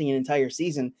injury and missing an entire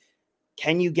season,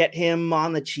 can you get him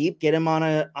on the cheap, get him on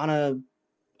a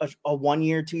 1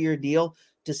 year, 2 year deal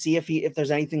to see if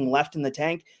there's anything left in the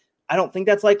tank? I don't think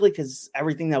that's likely, because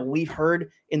everything that we've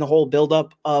heard in the whole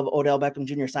buildup of Odell Beckham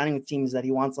Jr. signing with teams, that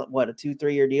he wants a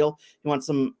 2-3 year deal. He wants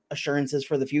some assurances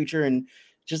for the future. And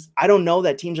just, I don't know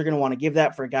that teams are going to want to give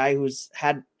that for a guy who's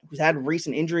had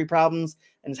recent injury problems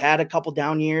and has had a couple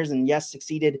down years, and yes,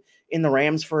 succeeded in the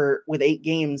Rams with 8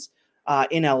 games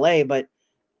in LA, but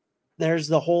there's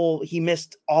he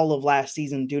missed all of last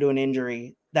season due to an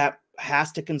injury. That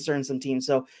has to concern some teams.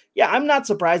 So yeah, I'm not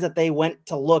surprised that they went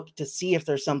to look to see if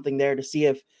there's something there, to see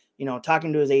if,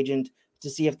 talking to his agent to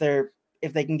see if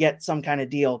they can get some kind of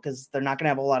deal, because they're not going to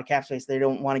have a lot of cap space. They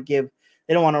don't want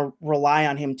to rely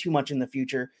on him too much in the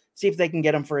future. See if they can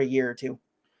get him for a year or two.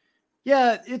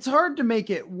 Yeah, it's hard to make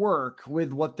it work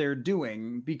with what they're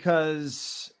doing,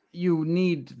 because you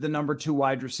need the number 2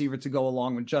 wide receiver to go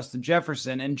along with Justin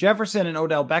Jefferson. And Jefferson and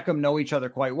Odell Beckham know each other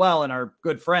quite well and are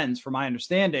good friends, from my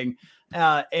understanding.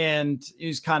 And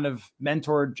he's kind of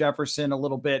mentored Jefferson a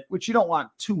little bit, which you don't want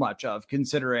too much of,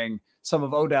 considering some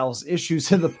of Odell's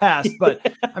issues in the past.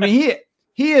 But I mean,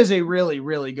 he is a really,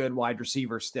 really good wide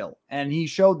receiver still. And he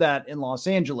showed that in Los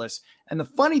Angeles. And the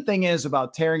funny thing is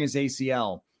about tearing his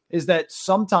ACL is that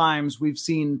sometimes we've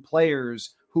seen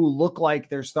players who look like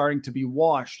they're starting to be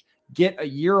washed get a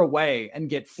year away and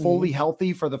get fully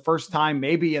healthy for the first time,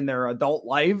 maybe in their adult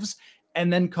lives,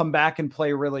 and then come back and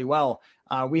play really well.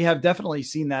 We have definitely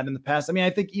seen that in the past. I mean, I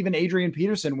think even Adrian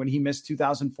Peterson, when he missed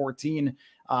 2014,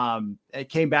 it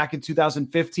came back in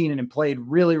 2015 and played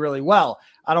really, really well.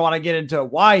 I don't want to get into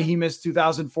why he missed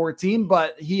 2014,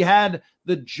 but he had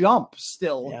the jump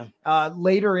still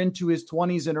later into his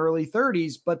 20s and early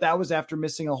 30s, but that was after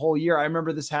missing a whole year. I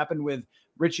remember this happened with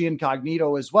Richie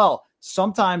Incognito as well.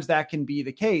 Sometimes that can be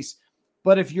the case,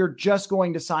 but if you're just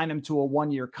going to sign him to a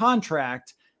 1-year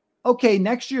contract, okay,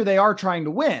 next year they are trying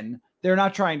to win. They're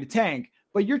not trying to tank,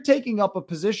 but you're taking up a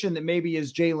position that maybe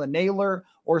is Jalen Naylor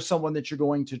or someone that you're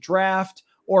going to draft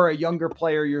or a younger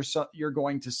player you're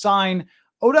going to sign.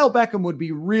 Odell Beckham would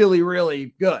be really,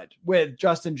 really good with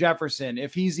Justin Jefferson.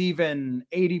 If he's even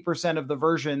 80% of the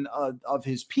version of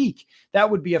his peak, that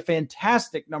would be a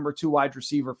fantastic number 2 wide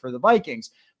receiver for the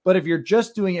Vikings. But if you're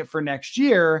just doing it for next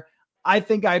year, I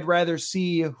think I'd rather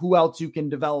see who else you can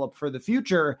develop for the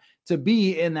future to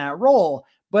be in that role.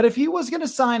 But if he was going to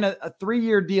sign a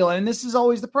 3-year deal, and this is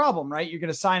always the problem, right? You're going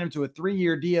to sign him to a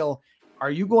 3-year deal. Are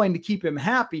you going to keep him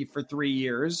happy for 3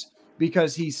 years?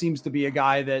 Because he seems to be a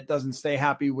guy that doesn't stay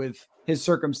happy with his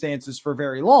circumstances for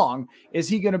very long. Is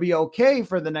he going to be okay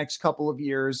for the next couple of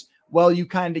years? Well, you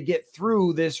kind of get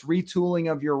through this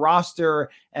retooling of your roster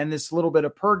and this little bit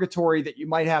of purgatory that you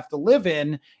might have to live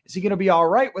in. Is he going to be all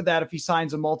right with that if he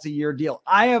signs a multi-year deal?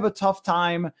 I have a tough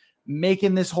time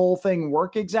making this whole thing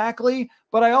work exactly,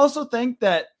 but I also think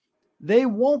that they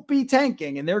won't be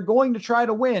tanking and they're going to try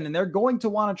to win and they're going to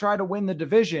want to try to win the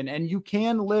division. And you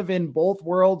can live in both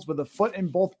worlds with a foot in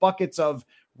both buckets of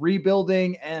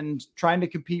rebuilding and trying to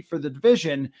compete for the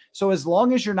division. So as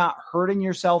long as you're not hurting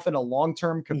yourself in a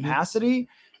long-term capacity,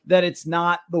 that it's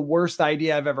not the worst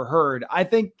idea I've ever heard. I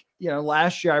think,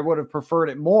 last year I would have preferred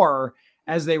it more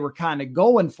as they were kind of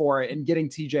going for it and getting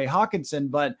TJ Hawkinson.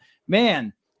 But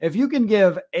man, if you can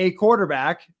give a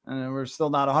quarterback, and we're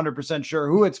still not 100% sure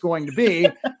who it's going to be,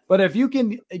 but if you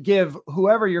can give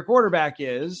whoever your quarterback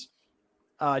is,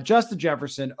 Justin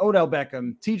Jefferson, Odell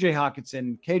Beckham, TJ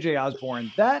Hawkinson, KJ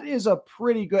Osborne, that is a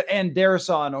pretty good, and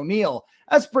Darisaw and O'Neal,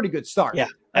 that's a pretty good start. Yeah,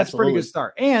 that's a pretty good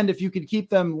start. And if you can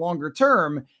keep them longer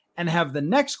term and have the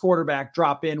next quarterback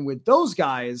drop in with those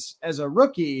guys as a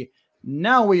rookie,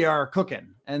 now we are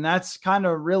cooking. And that's kind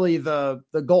of really the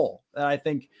goal that I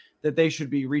think that they should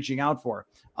be reaching out for.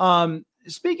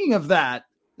 Speaking of that,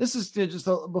 this is just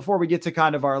before we get to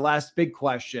kind of our last big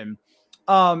question.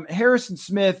 Harrison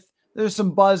Smith, there's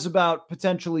some buzz about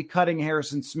potentially cutting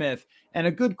Harrison Smith, and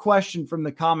a good question from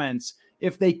the comments.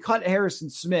 If they cut Harrison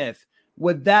Smith,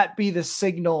 would that be the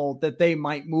signal that they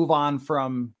might move on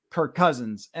from Kirk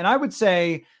Cousins? And I would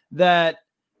say that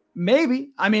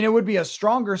maybe, it would be a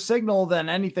stronger signal than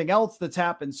anything else that's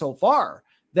happened so far,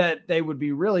 that they would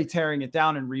be really tearing it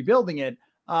down and rebuilding it.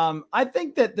 I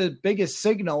think that the biggest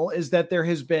signal is that there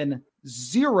has been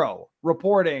zero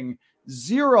reporting,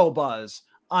 zero buzz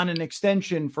on an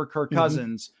extension for Kirk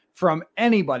Cousins from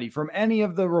anybody, from any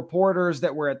of the reporters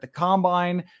that were at the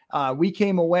combine. We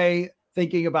came away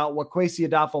thinking about what Kwesi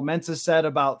Adolfo-Mensah said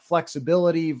about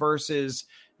flexibility versus,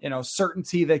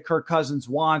 certainty that Kirk Cousins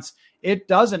wants. It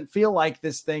doesn't feel like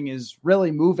this thing is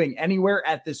really moving anywhere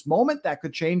at this moment. That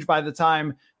could change by the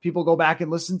time people go back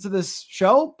and listen to this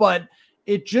show, but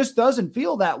it just doesn't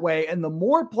feel that way. And the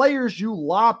more players you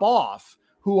lop off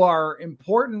who are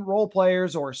important role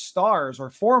players or stars or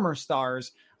former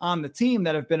stars on the team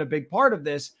that have been a big part of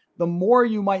this, the more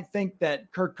you might think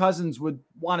that Kirk Cousins would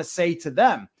want to say to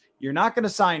them, you're not going to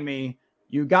sign me.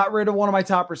 You got rid of one of my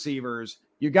top receivers.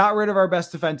 You got rid of our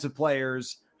best defensive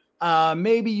players.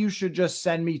 Maybe you should just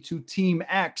send me to team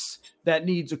X that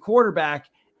needs a quarterback.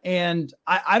 And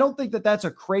I don't think that that's a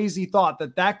crazy thought,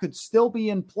 that could still be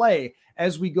in play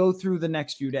as we go through the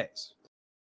next few days.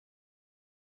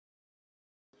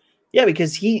 Yeah,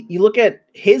 because you look at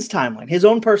his timeline, his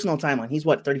own personal timeline. He's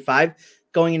 35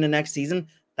 going into next season.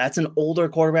 That's an older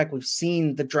quarterback. We've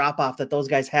seen the drop off that those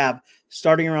guys have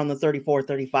starting around the 34,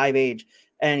 35 age.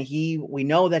 And we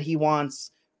know that he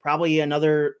wants probably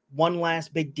one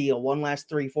last big deal, one last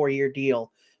 3-4 year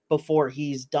deal before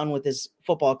he's done with his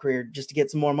football career, just to get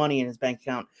some more money in his bank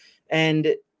account.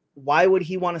 And why would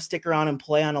he want to stick around and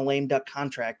play on a lame duck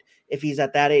contract if he's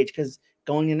at that age? Because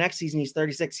going to next season, he's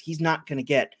 36. He's not going to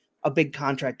get a big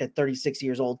contract at 36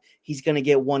 years old. He's going to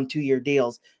get 1-2 year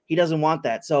deals. He doesn't want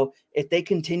that. So if they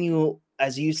continue,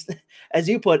 as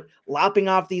you put, lopping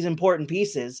off these important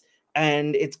pieces,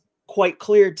 and it's quite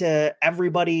clear to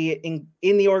everybody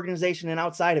in the organization and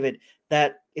outside of it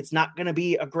that it's not going to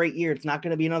be a great year. It's not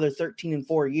going to be another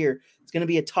 13-4 year. It's going to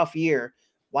be a tough year.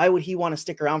 Why would he want to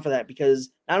stick around for that? Because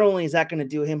not only is that going to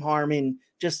do him harm in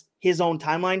just his own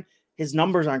timeline, his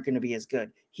numbers aren't going to be as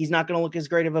good. He's not going to look as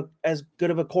good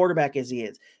of a quarterback as he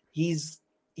is. He's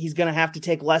going to have to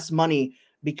take less money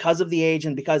because of the age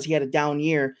and because he had a down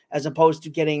year, as opposed to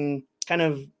getting kind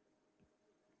of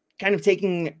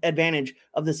taking advantage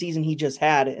of the season he just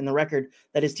had and the record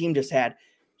that his team just had.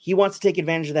 He wants to take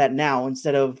advantage of that now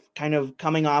instead of kind of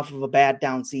coming off of a bad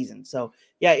down season. So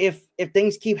yeah, if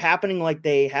things keep happening like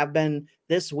they have been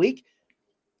this week,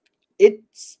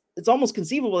 it's almost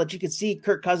conceivable that you could see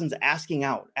Kirk Cousins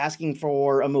asking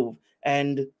for a move.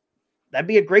 And that'd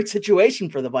be a great situation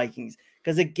for the Vikings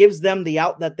because it gives them the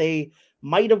out that they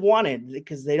might have wanted,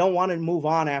 because they don't want to move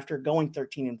on after going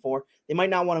 13-4. They might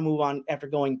not want to move on after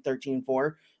going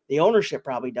 13-4. The ownership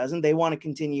probably doesn't. They want to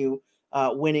continue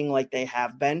winning like they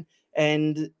have been.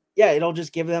 And yeah, it'll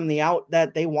just give them the out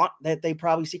that they want, that they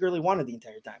probably secretly wanted the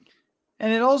entire time.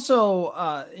 And it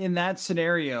also, in that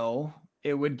scenario,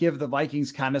 it would give the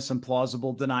Vikings kind of some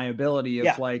plausible deniability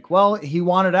of like, well, he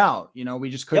wanted out, we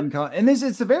just couldn't come. And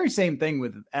it's the very same thing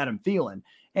with Adam Thielen.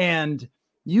 And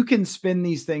you can spin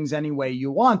these things any way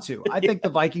you want to. I think the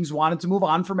Vikings wanted to move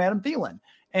on from Adam Thielen.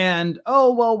 And,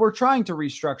 oh, well, we're trying to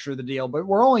restructure the deal, but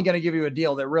we're only going to give you a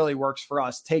deal that really works for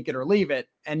us. Take it or leave it.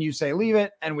 And you say, leave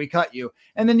it, and we cut you.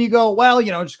 And then you go, well,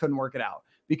 just couldn't work it out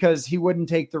because he wouldn't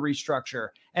take the restructure.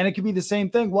 And it could be the same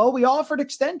thing. Well, we offered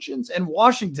extensions, and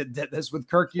Washington did this with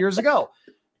Kirk years ago.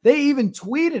 They even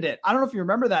tweeted it. I don't know if you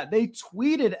remember that. They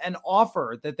tweeted an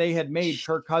offer that they had made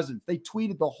Kirk Cousins. They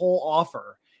tweeted the whole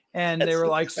offer. And they were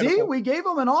like, see, we gave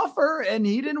him an offer and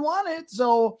he didn't want it.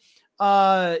 So,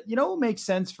 what makes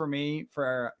sense for me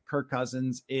for Kirk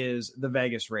Cousins is the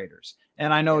Vegas Raiders.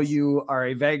 And I know you are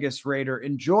a Vegas Raider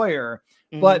enjoyer,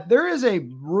 but there is a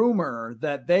rumor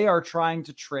that they are trying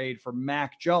to trade for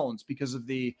Mac Jones because of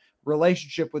the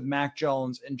relationship with Mac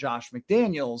Jones and Josh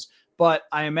McDaniels. But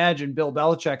I imagine Bill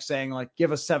Belichick saying, like,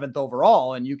 give us 7th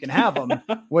overall and you can have them,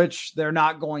 which they're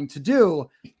not going to do.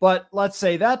 But let's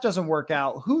say that doesn't work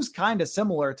out. Who's kind of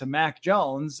similar to Mac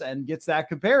Jones and gets that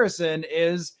comparison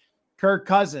is Kirk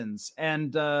Cousins.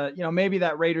 And, maybe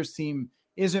that Raiders team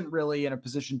isn't really in a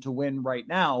position to win right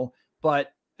now,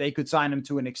 but they could sign him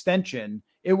to an extension.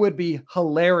 It would be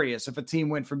hilarious if a team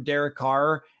went from Derek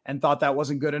Carr and thought that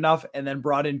wasn't good enough and then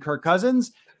brought in Kirk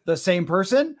Cousins, the same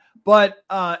person. But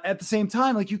at the same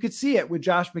time, like, you could see it with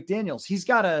Josh McDaniels. He's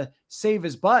got to save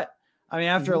his butt. I mean,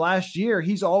 after last year,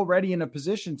 he's already in a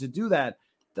position to do that.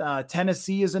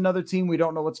 Tennessee is another team. We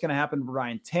don't know what's going to happen with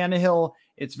Ryan Tannehill.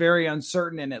 It's very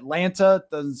uncertain in Atlanta.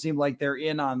 Doesn't seem like they're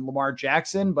in on Lamar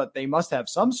Jackson, but they must have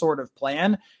some sort of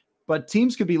plan. But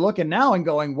teams could be looking now and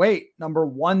going, wait, number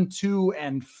 1, 2,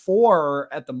 and 4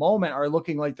 at the moment are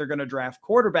looking like they're going to draft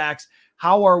quarterbacks.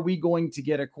 How are we going to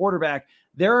get a quarterback?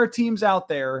 There are teams out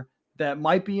there that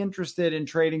might be interested in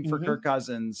trading for Kirk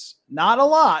Cousins. Not a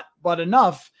lot, but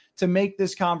enough to make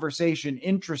this conversation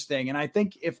interesting. And I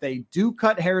think if they do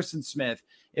cut Harrison Smith,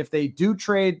 if they do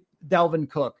trade Dalvin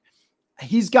Cook,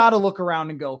 he's got to look around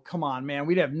and go, come on, man,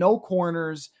 we'd have no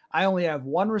corners. I only have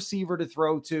one receiver to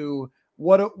throw to.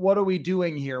 What are we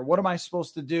doing here? What am I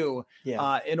supposed to do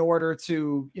in order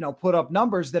to, put up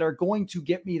numbers that are going to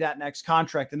get me that next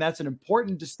contract? And that's an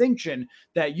important distinction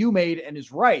that you made and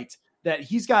is right, that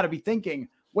he's got to be thinking,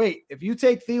 wait, if you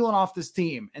take Thielen off this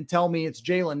team and tell me it's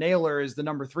Jalen Naylor is the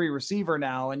number 3 receiver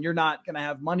now, and you're not going to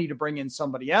have money to bring in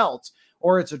somebody else,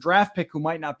 or it's a draft pick who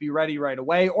might not be ready right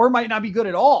away or might not be good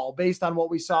at all based on what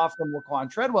we saw from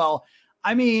Laquan Treadwell.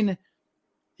 I mean,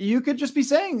 you could just be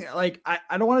saying, like,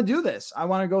 I don't want to do this. I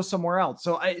want to go somewhere else.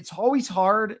 So it's always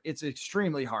hard. It's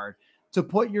extremely hard to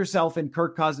put yourself in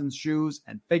Kirk Cousins' shoes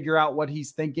and figure out what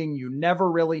he's thinking. You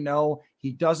never really know.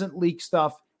 He doesn't leak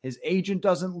stuff. His agent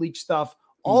doesn't leak stuff.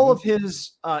 All of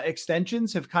his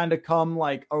extensions have kind of come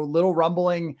like a little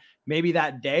rumbling maybe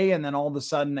that day, and then all of a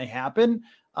sudden they happen.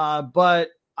 But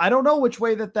I don't know which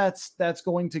way that's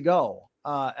going to go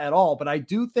at all. But I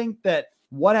do think that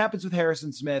what happens with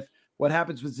Harrison Smith, what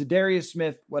happens with Za'Darius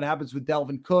Smith, what happens with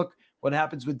Dalvin Cook, what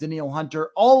happens with Danielle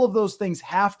Hunter, all of those things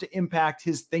have to impact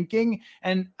his thinking.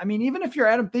 And I mean, even if you're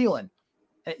Adam Thielen,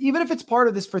 even if it's part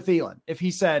of this for Thielen, if he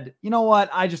said, you know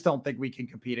what, I just don't think we can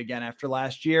compete again after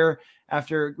last year,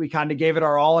 after we kind of gave it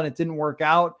our all and it didn't work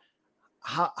out,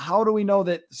 how do we know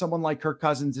that someone like Kirk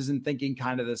Cousins isn't thinking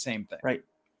kind of the same thing? Right.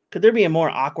 Could there be a more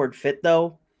awkward fit,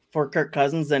 though, for Kirk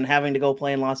Cousins than having to go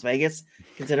play in Las Vegas,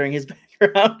 considering his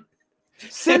background?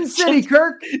 Sin City,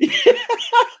 Kirk.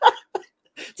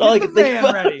 That's all I can think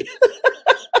about. Ready.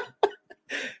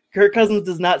 Kirk Cousins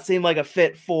does not seem like a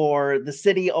fit for the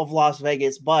city of Las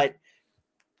Vegas, but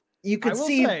you could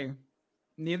see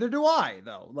Neither do I,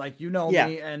 though. Like,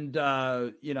 me, and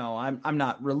I'm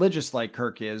not religious like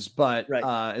Kirk is, but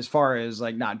Right. as far as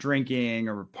like not drinking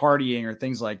or partying or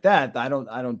things like that, I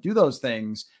don't do those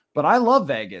things. But I love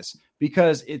Vegas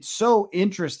because it's so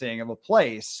interesting of a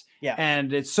place, Yeah.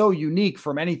 and it's so unique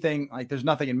from anything. Like, there's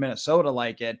nothing in Minnesota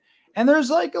like it. And there's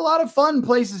like a lot of fun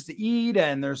places to eat,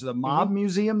 and there's the Mob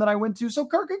Museum that I went to. So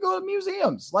Kirk could go to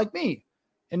museums like me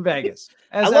in Vegas,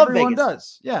 as everyone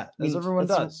does. Yeah, as everyone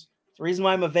does. It's the reason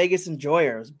why I'm a Vegas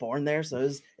enjoyer. I was born there, so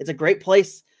it's a great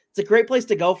place. It's a great place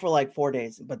to go for like 4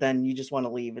 days, but then you just want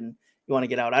to leave and you want to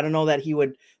get out. I don't know that he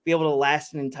would be able to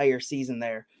last an entire season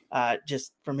there,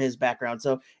 just from his background.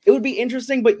 So it would be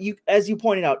interesting, but as you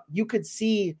pointed out, you could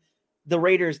see the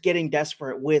Raiders getting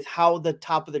desperate with how the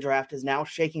top of the draft is now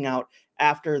shaking out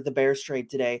after the Bears trade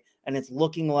today, and it's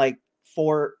looking like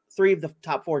 3 of the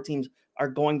top 4 teams are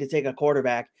going to take a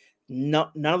quarterback. No,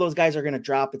 none of those guys are going to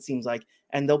drop, it seems like,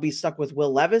 and they'll be stuck with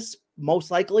Will Levis, most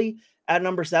likely at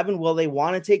number 7. Will they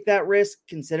want to take that risk,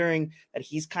 considering that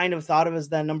he's kind of thought of as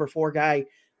the number 4 guy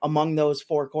among those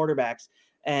 4 quarterbacks?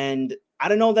 And I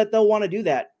don't know that they'll want to do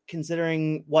that,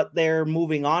 considering what they're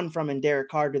moving on from in Derek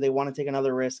Carr. Do they want to take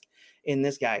another risk in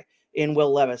this guy, in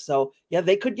Will Levis? So, yeah,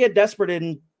 they could get desperate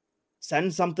and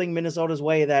send something Minnesota's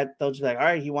way that they'll just be like, all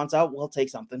right, he wants out, we'll take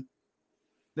something.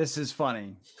 This is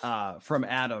funny. From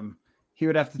Adam, he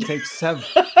would have to take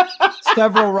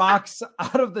several rocks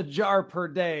out of the jar per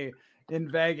day in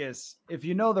Vegas. If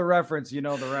you know the reference, you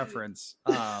know the reference.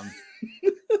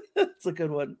 That's a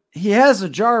good one. He has a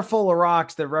jar full of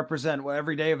rocks that represent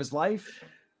every day of his life,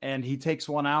 and he takes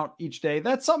one out each day.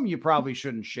 That's something you probably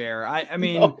shouldn't share. I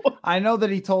mean, no. I know that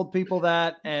he told people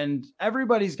that, and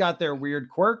everybody's got their weird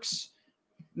quirks.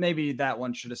 Maybe that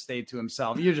one should have stayed to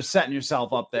himself. You're just setting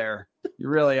yourself up there. You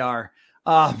really are.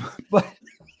 But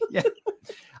yeah,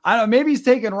 I don't know. Maybe he's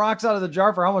taking rocks out of the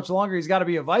jar for how much longer he's got to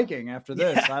be a Viking after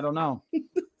this. Yeah. I don't know.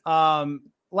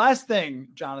 Last thing,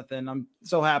 Jonathan, I'm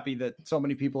so happy that so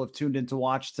many people have tuned in to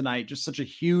watch tonight. Just such a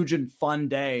huge and fun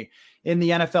day in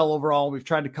the NFL overall. We've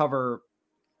tried to cover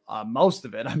most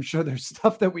of it. I'm sure there's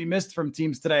stuff that we missed from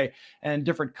teams today and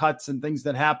different cuts and things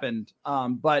that happened.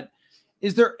 But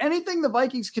is there anything the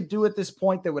Vikings could do at this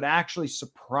point that would actually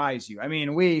surprise you? I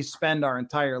mean, we spend our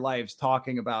entire lives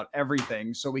talking about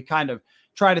everything, so we kind of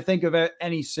try to think of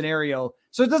any scenario.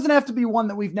 So it doesn't have to be one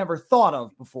that we've never thought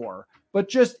of before, but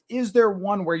just, is there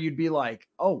one where you'd be like,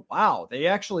 oh, wow, they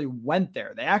actually went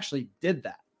there. They actually did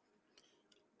that.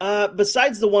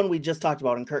 Besides the one we just talked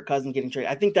about and Kirk Cousins getting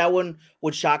traded, I think that one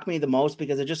would shock me the most,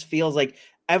 because it just feels like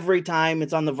every time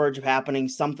it's on the verge of happening,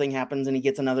 something happens and he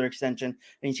gets another extension and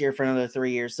he's here for another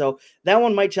 3 years. So that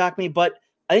one might shock me, but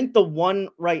I think the one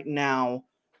right now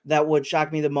that would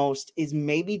shock me the most is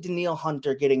maybe Danielle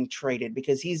Hunter getting traded,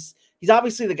 because he's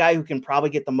obviously the guy who can probably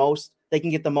get the most, they can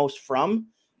get the most from,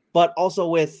 but also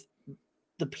with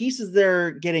the pieces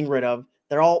they're getting rid of,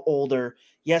 they're all older.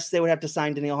 Yes, they would have to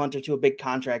sign Danielle Hunter to a big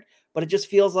contract, but it just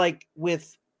feels like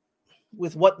with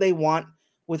what they want,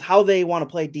 with how they want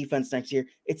to play defense next year,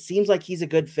 it seems like he's a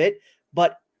good fit,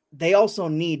 but they also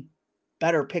need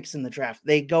better picks in the draft.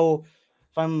 They go,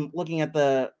 if I'm pulling up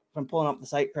the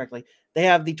site correctly, they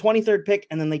have the 23rd pick,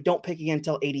 and then they don't pick again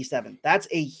until 87. That's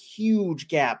a huge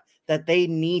gap that they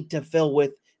need to fill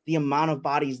with the amount of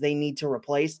bodies they need to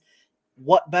replace.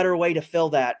 What better way to fill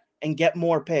that and get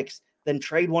more picks than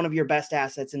trade one of your best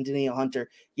assets in Danielle Hunter?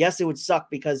 Yes, it would suck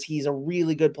because he's a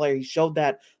really good player. He showed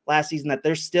that last season, that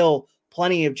there's still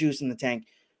plenty of juice in the tank.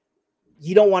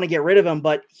 You don't want to get rid of him,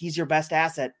 but he's your best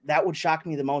asset. That would shock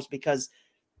me the most, because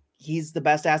he's the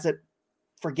best asset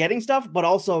for getting stuff, but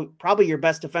also probably your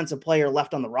best defensive player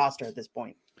left on the roster at this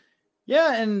point.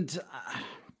 Yeah, and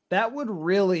that would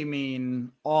really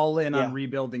mean all in on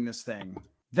rebuilding this thing.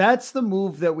 That's the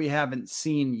move that we haven't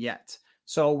seen yet.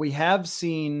 So we have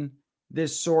seen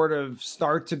this sort of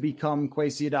start to become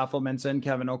Kwesi Adolfo-Mensah and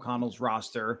Kevin O'Connell's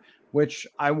roster, which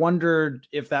I wondered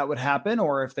if that would happen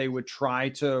or if they would try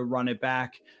to run it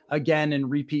back again and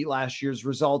repeat last year's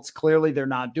results. Clearly, they're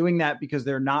not doing that because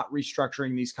they're not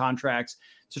restructuring these contracts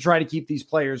to try to keep these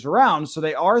players around. So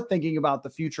they are thinking about the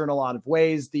future in a lot of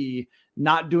ways. The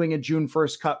not doing a June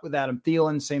 1st cut with Adam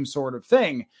Thielen, same sort of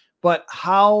thing. But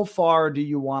how far do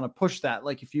you want to push that?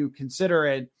 Like, if you consider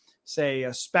it, say,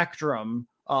 a spectrum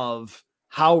of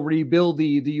how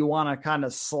rebuildy do you want to kind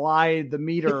of slide the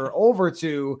meter over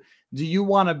to? Do you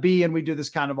want to be, and we do this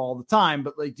kind of all the time,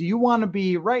 but like, do you want to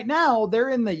be right now? They're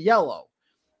in the yellow.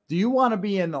 Do you want to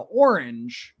be in the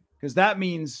orange? Because that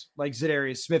means like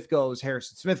Za'Darius Smith goes,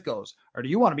 Harrison Smith goes. Or do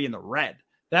you want to be in the red?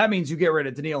 That means you get rid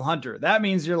of Danielle Hunter. That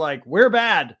means you're like, we're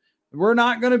bad. We're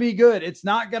not going to be good. It's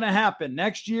not going to happen.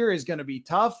 Next year is going to be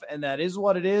tough, and that is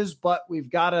what it is, but we've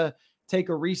got to take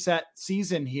a reset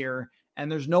season here,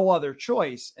 and there's no other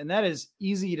choice. And that is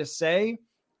easy to say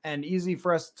and easy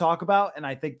for us to talk about, and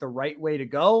I think the right way to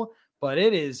go, but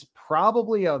it is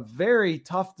probably a very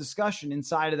tough discussion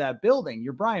inside of that building.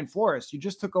 You're Brian Flores. You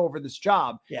just took over this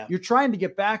job. Yeah. You're trying to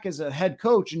get back as a head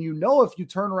coach, and if you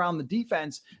turn around the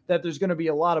defense that there's going to be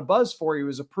a lot of buzz for you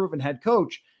as a proven head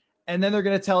coach. And then they're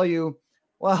going to tell you,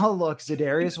 well, look,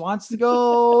 Za'Darius wants to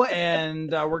go,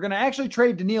 and we're going to actually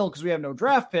trade Daniil because we have no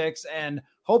draft picks, and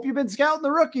hope you've been scouting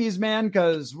the rookies, man,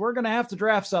 because we're going to have to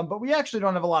draft some, but we actually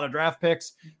don't have a lot of draft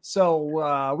picks,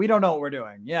 so we don't know what we're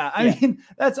doing. Yeah, I mean,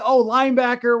 that's,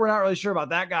 linebacker, we're not really sure about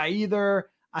that guy either.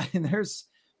 I mean, there's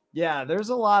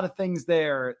a lot of things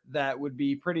there that would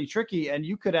be pretty tricky, and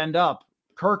you could end up,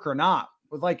 Kirk or not,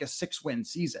 with like a 6-win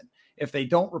season. If they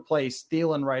don't replace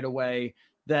Thielen right away,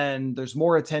 then there's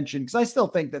more attention, because I still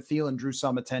think that Thielen drew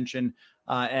some attention.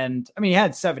 And I mean, he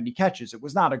had 70 catches. It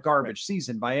was not a garbage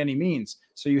season by any means.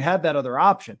 So you had that other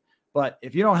option. But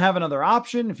if you don't have another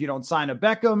option, if you don't sign a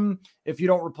Beckham, if you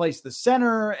don't replace the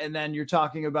center, and then you're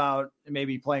talking about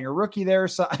maybe playing a rookie there.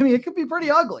 So, I mean, it could be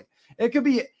pretty ugly. It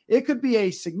could be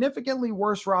a significantly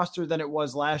worse roster than it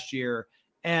was last year,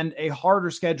 and a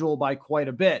harder schedule by quite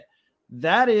a bit.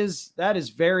 That is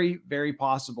very, very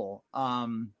possible.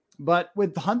 But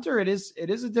with Hunter, it is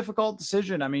a difficult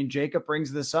decision. I mean, Jacob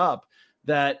brings this up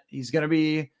that he's going to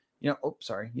be,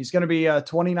 he's going to be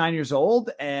 29 years old.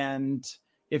 And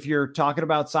if you're talking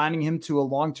about signing him to a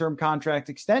long-term contract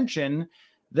extension,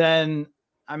 then,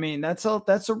 I mean, that's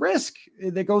a risk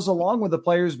that goes along with the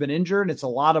player who's been injured. It's a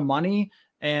lot of money,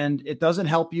 and it doesn't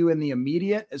help you in the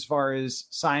immediate as far as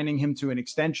signing him to an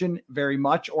extension very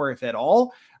much, or if at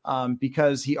all,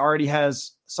 because he already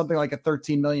has something like a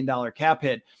 $13 million cap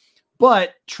hit.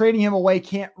 But trading him away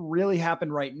can't really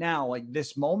happen right now, like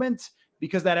this moment,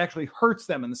 because that actually hurts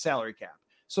them in the salary cap.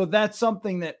 So that's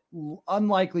something that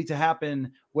unlikely to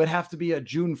happen, would have to be a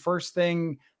June 1st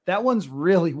thing. That one's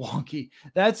really wonky.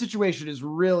 That situation is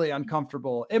really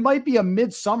uncomfortable. It might be a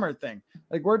midsummer thing.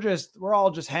 Like we're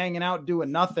all just hanging out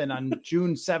doing nothing on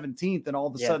June 17th, and all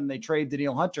of a sudden they trade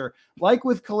Daniil Hunter, like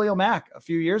with Khalil Mack a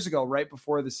few years ago, right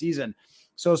before the season.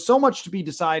 So much to be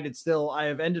decided still. I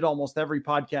have ended almost every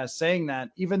podcast saying that,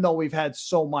 even though we've had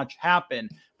so much happen,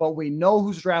 but we know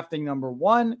who's drafting number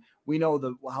one. We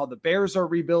know how the Bears are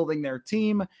rebuilding their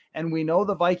team, and we know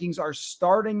the Vikings are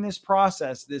starting this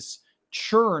process, this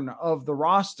churn of the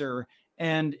roster.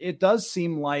 And it does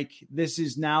seem like this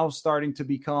is now starting to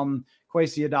become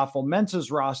Kwesi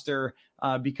Adolfo-Mensah's roster,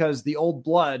 because the old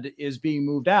blood is being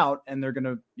moved out, and they're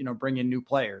going to, bring in new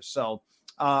players. So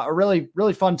a really,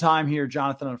 really fun time here,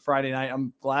 Jonathan, on Friday night.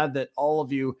 I'm glad that all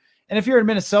of you, and if you're in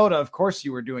Minnesota, of course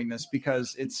you were doing this,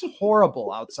 because it's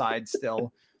horrible outside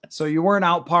still. So you weren't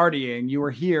out partying. You were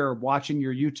here watching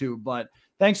your YouTube. But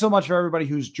thanks so much for everybody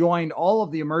who's joined all of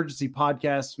the emergency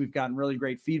podcasts. We've gotten really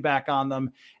great feedback on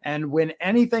them. And when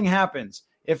anything happens,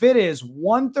 if it is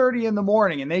 1:30 in the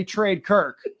morning and they trade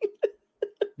Kirk,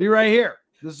 be right here.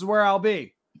 This is where I'll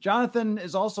be. Jonathan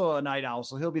is also a night owl,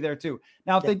 so he'll be there too.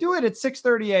 Now, if they do it at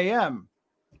 6:30 a.m.,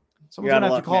 someone's going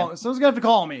to have to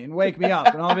call me and wake me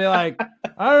up. And I'll be like,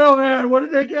 I don't know, man. What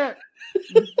did they get?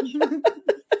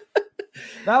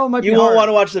 That one might be hard. You won't want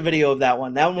to watch the video of that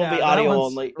one. That one will be audio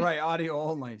only. Right, audio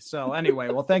only. So anyway,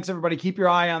 well, thanks, everybody. Keep your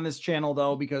eye on this channel,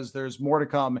 though, because there's more to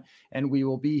come, and we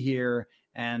will be here,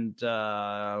 and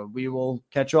we will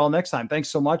catch you all next time. Thanks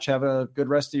so much. Have a good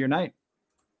rest of your night.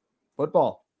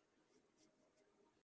 Football.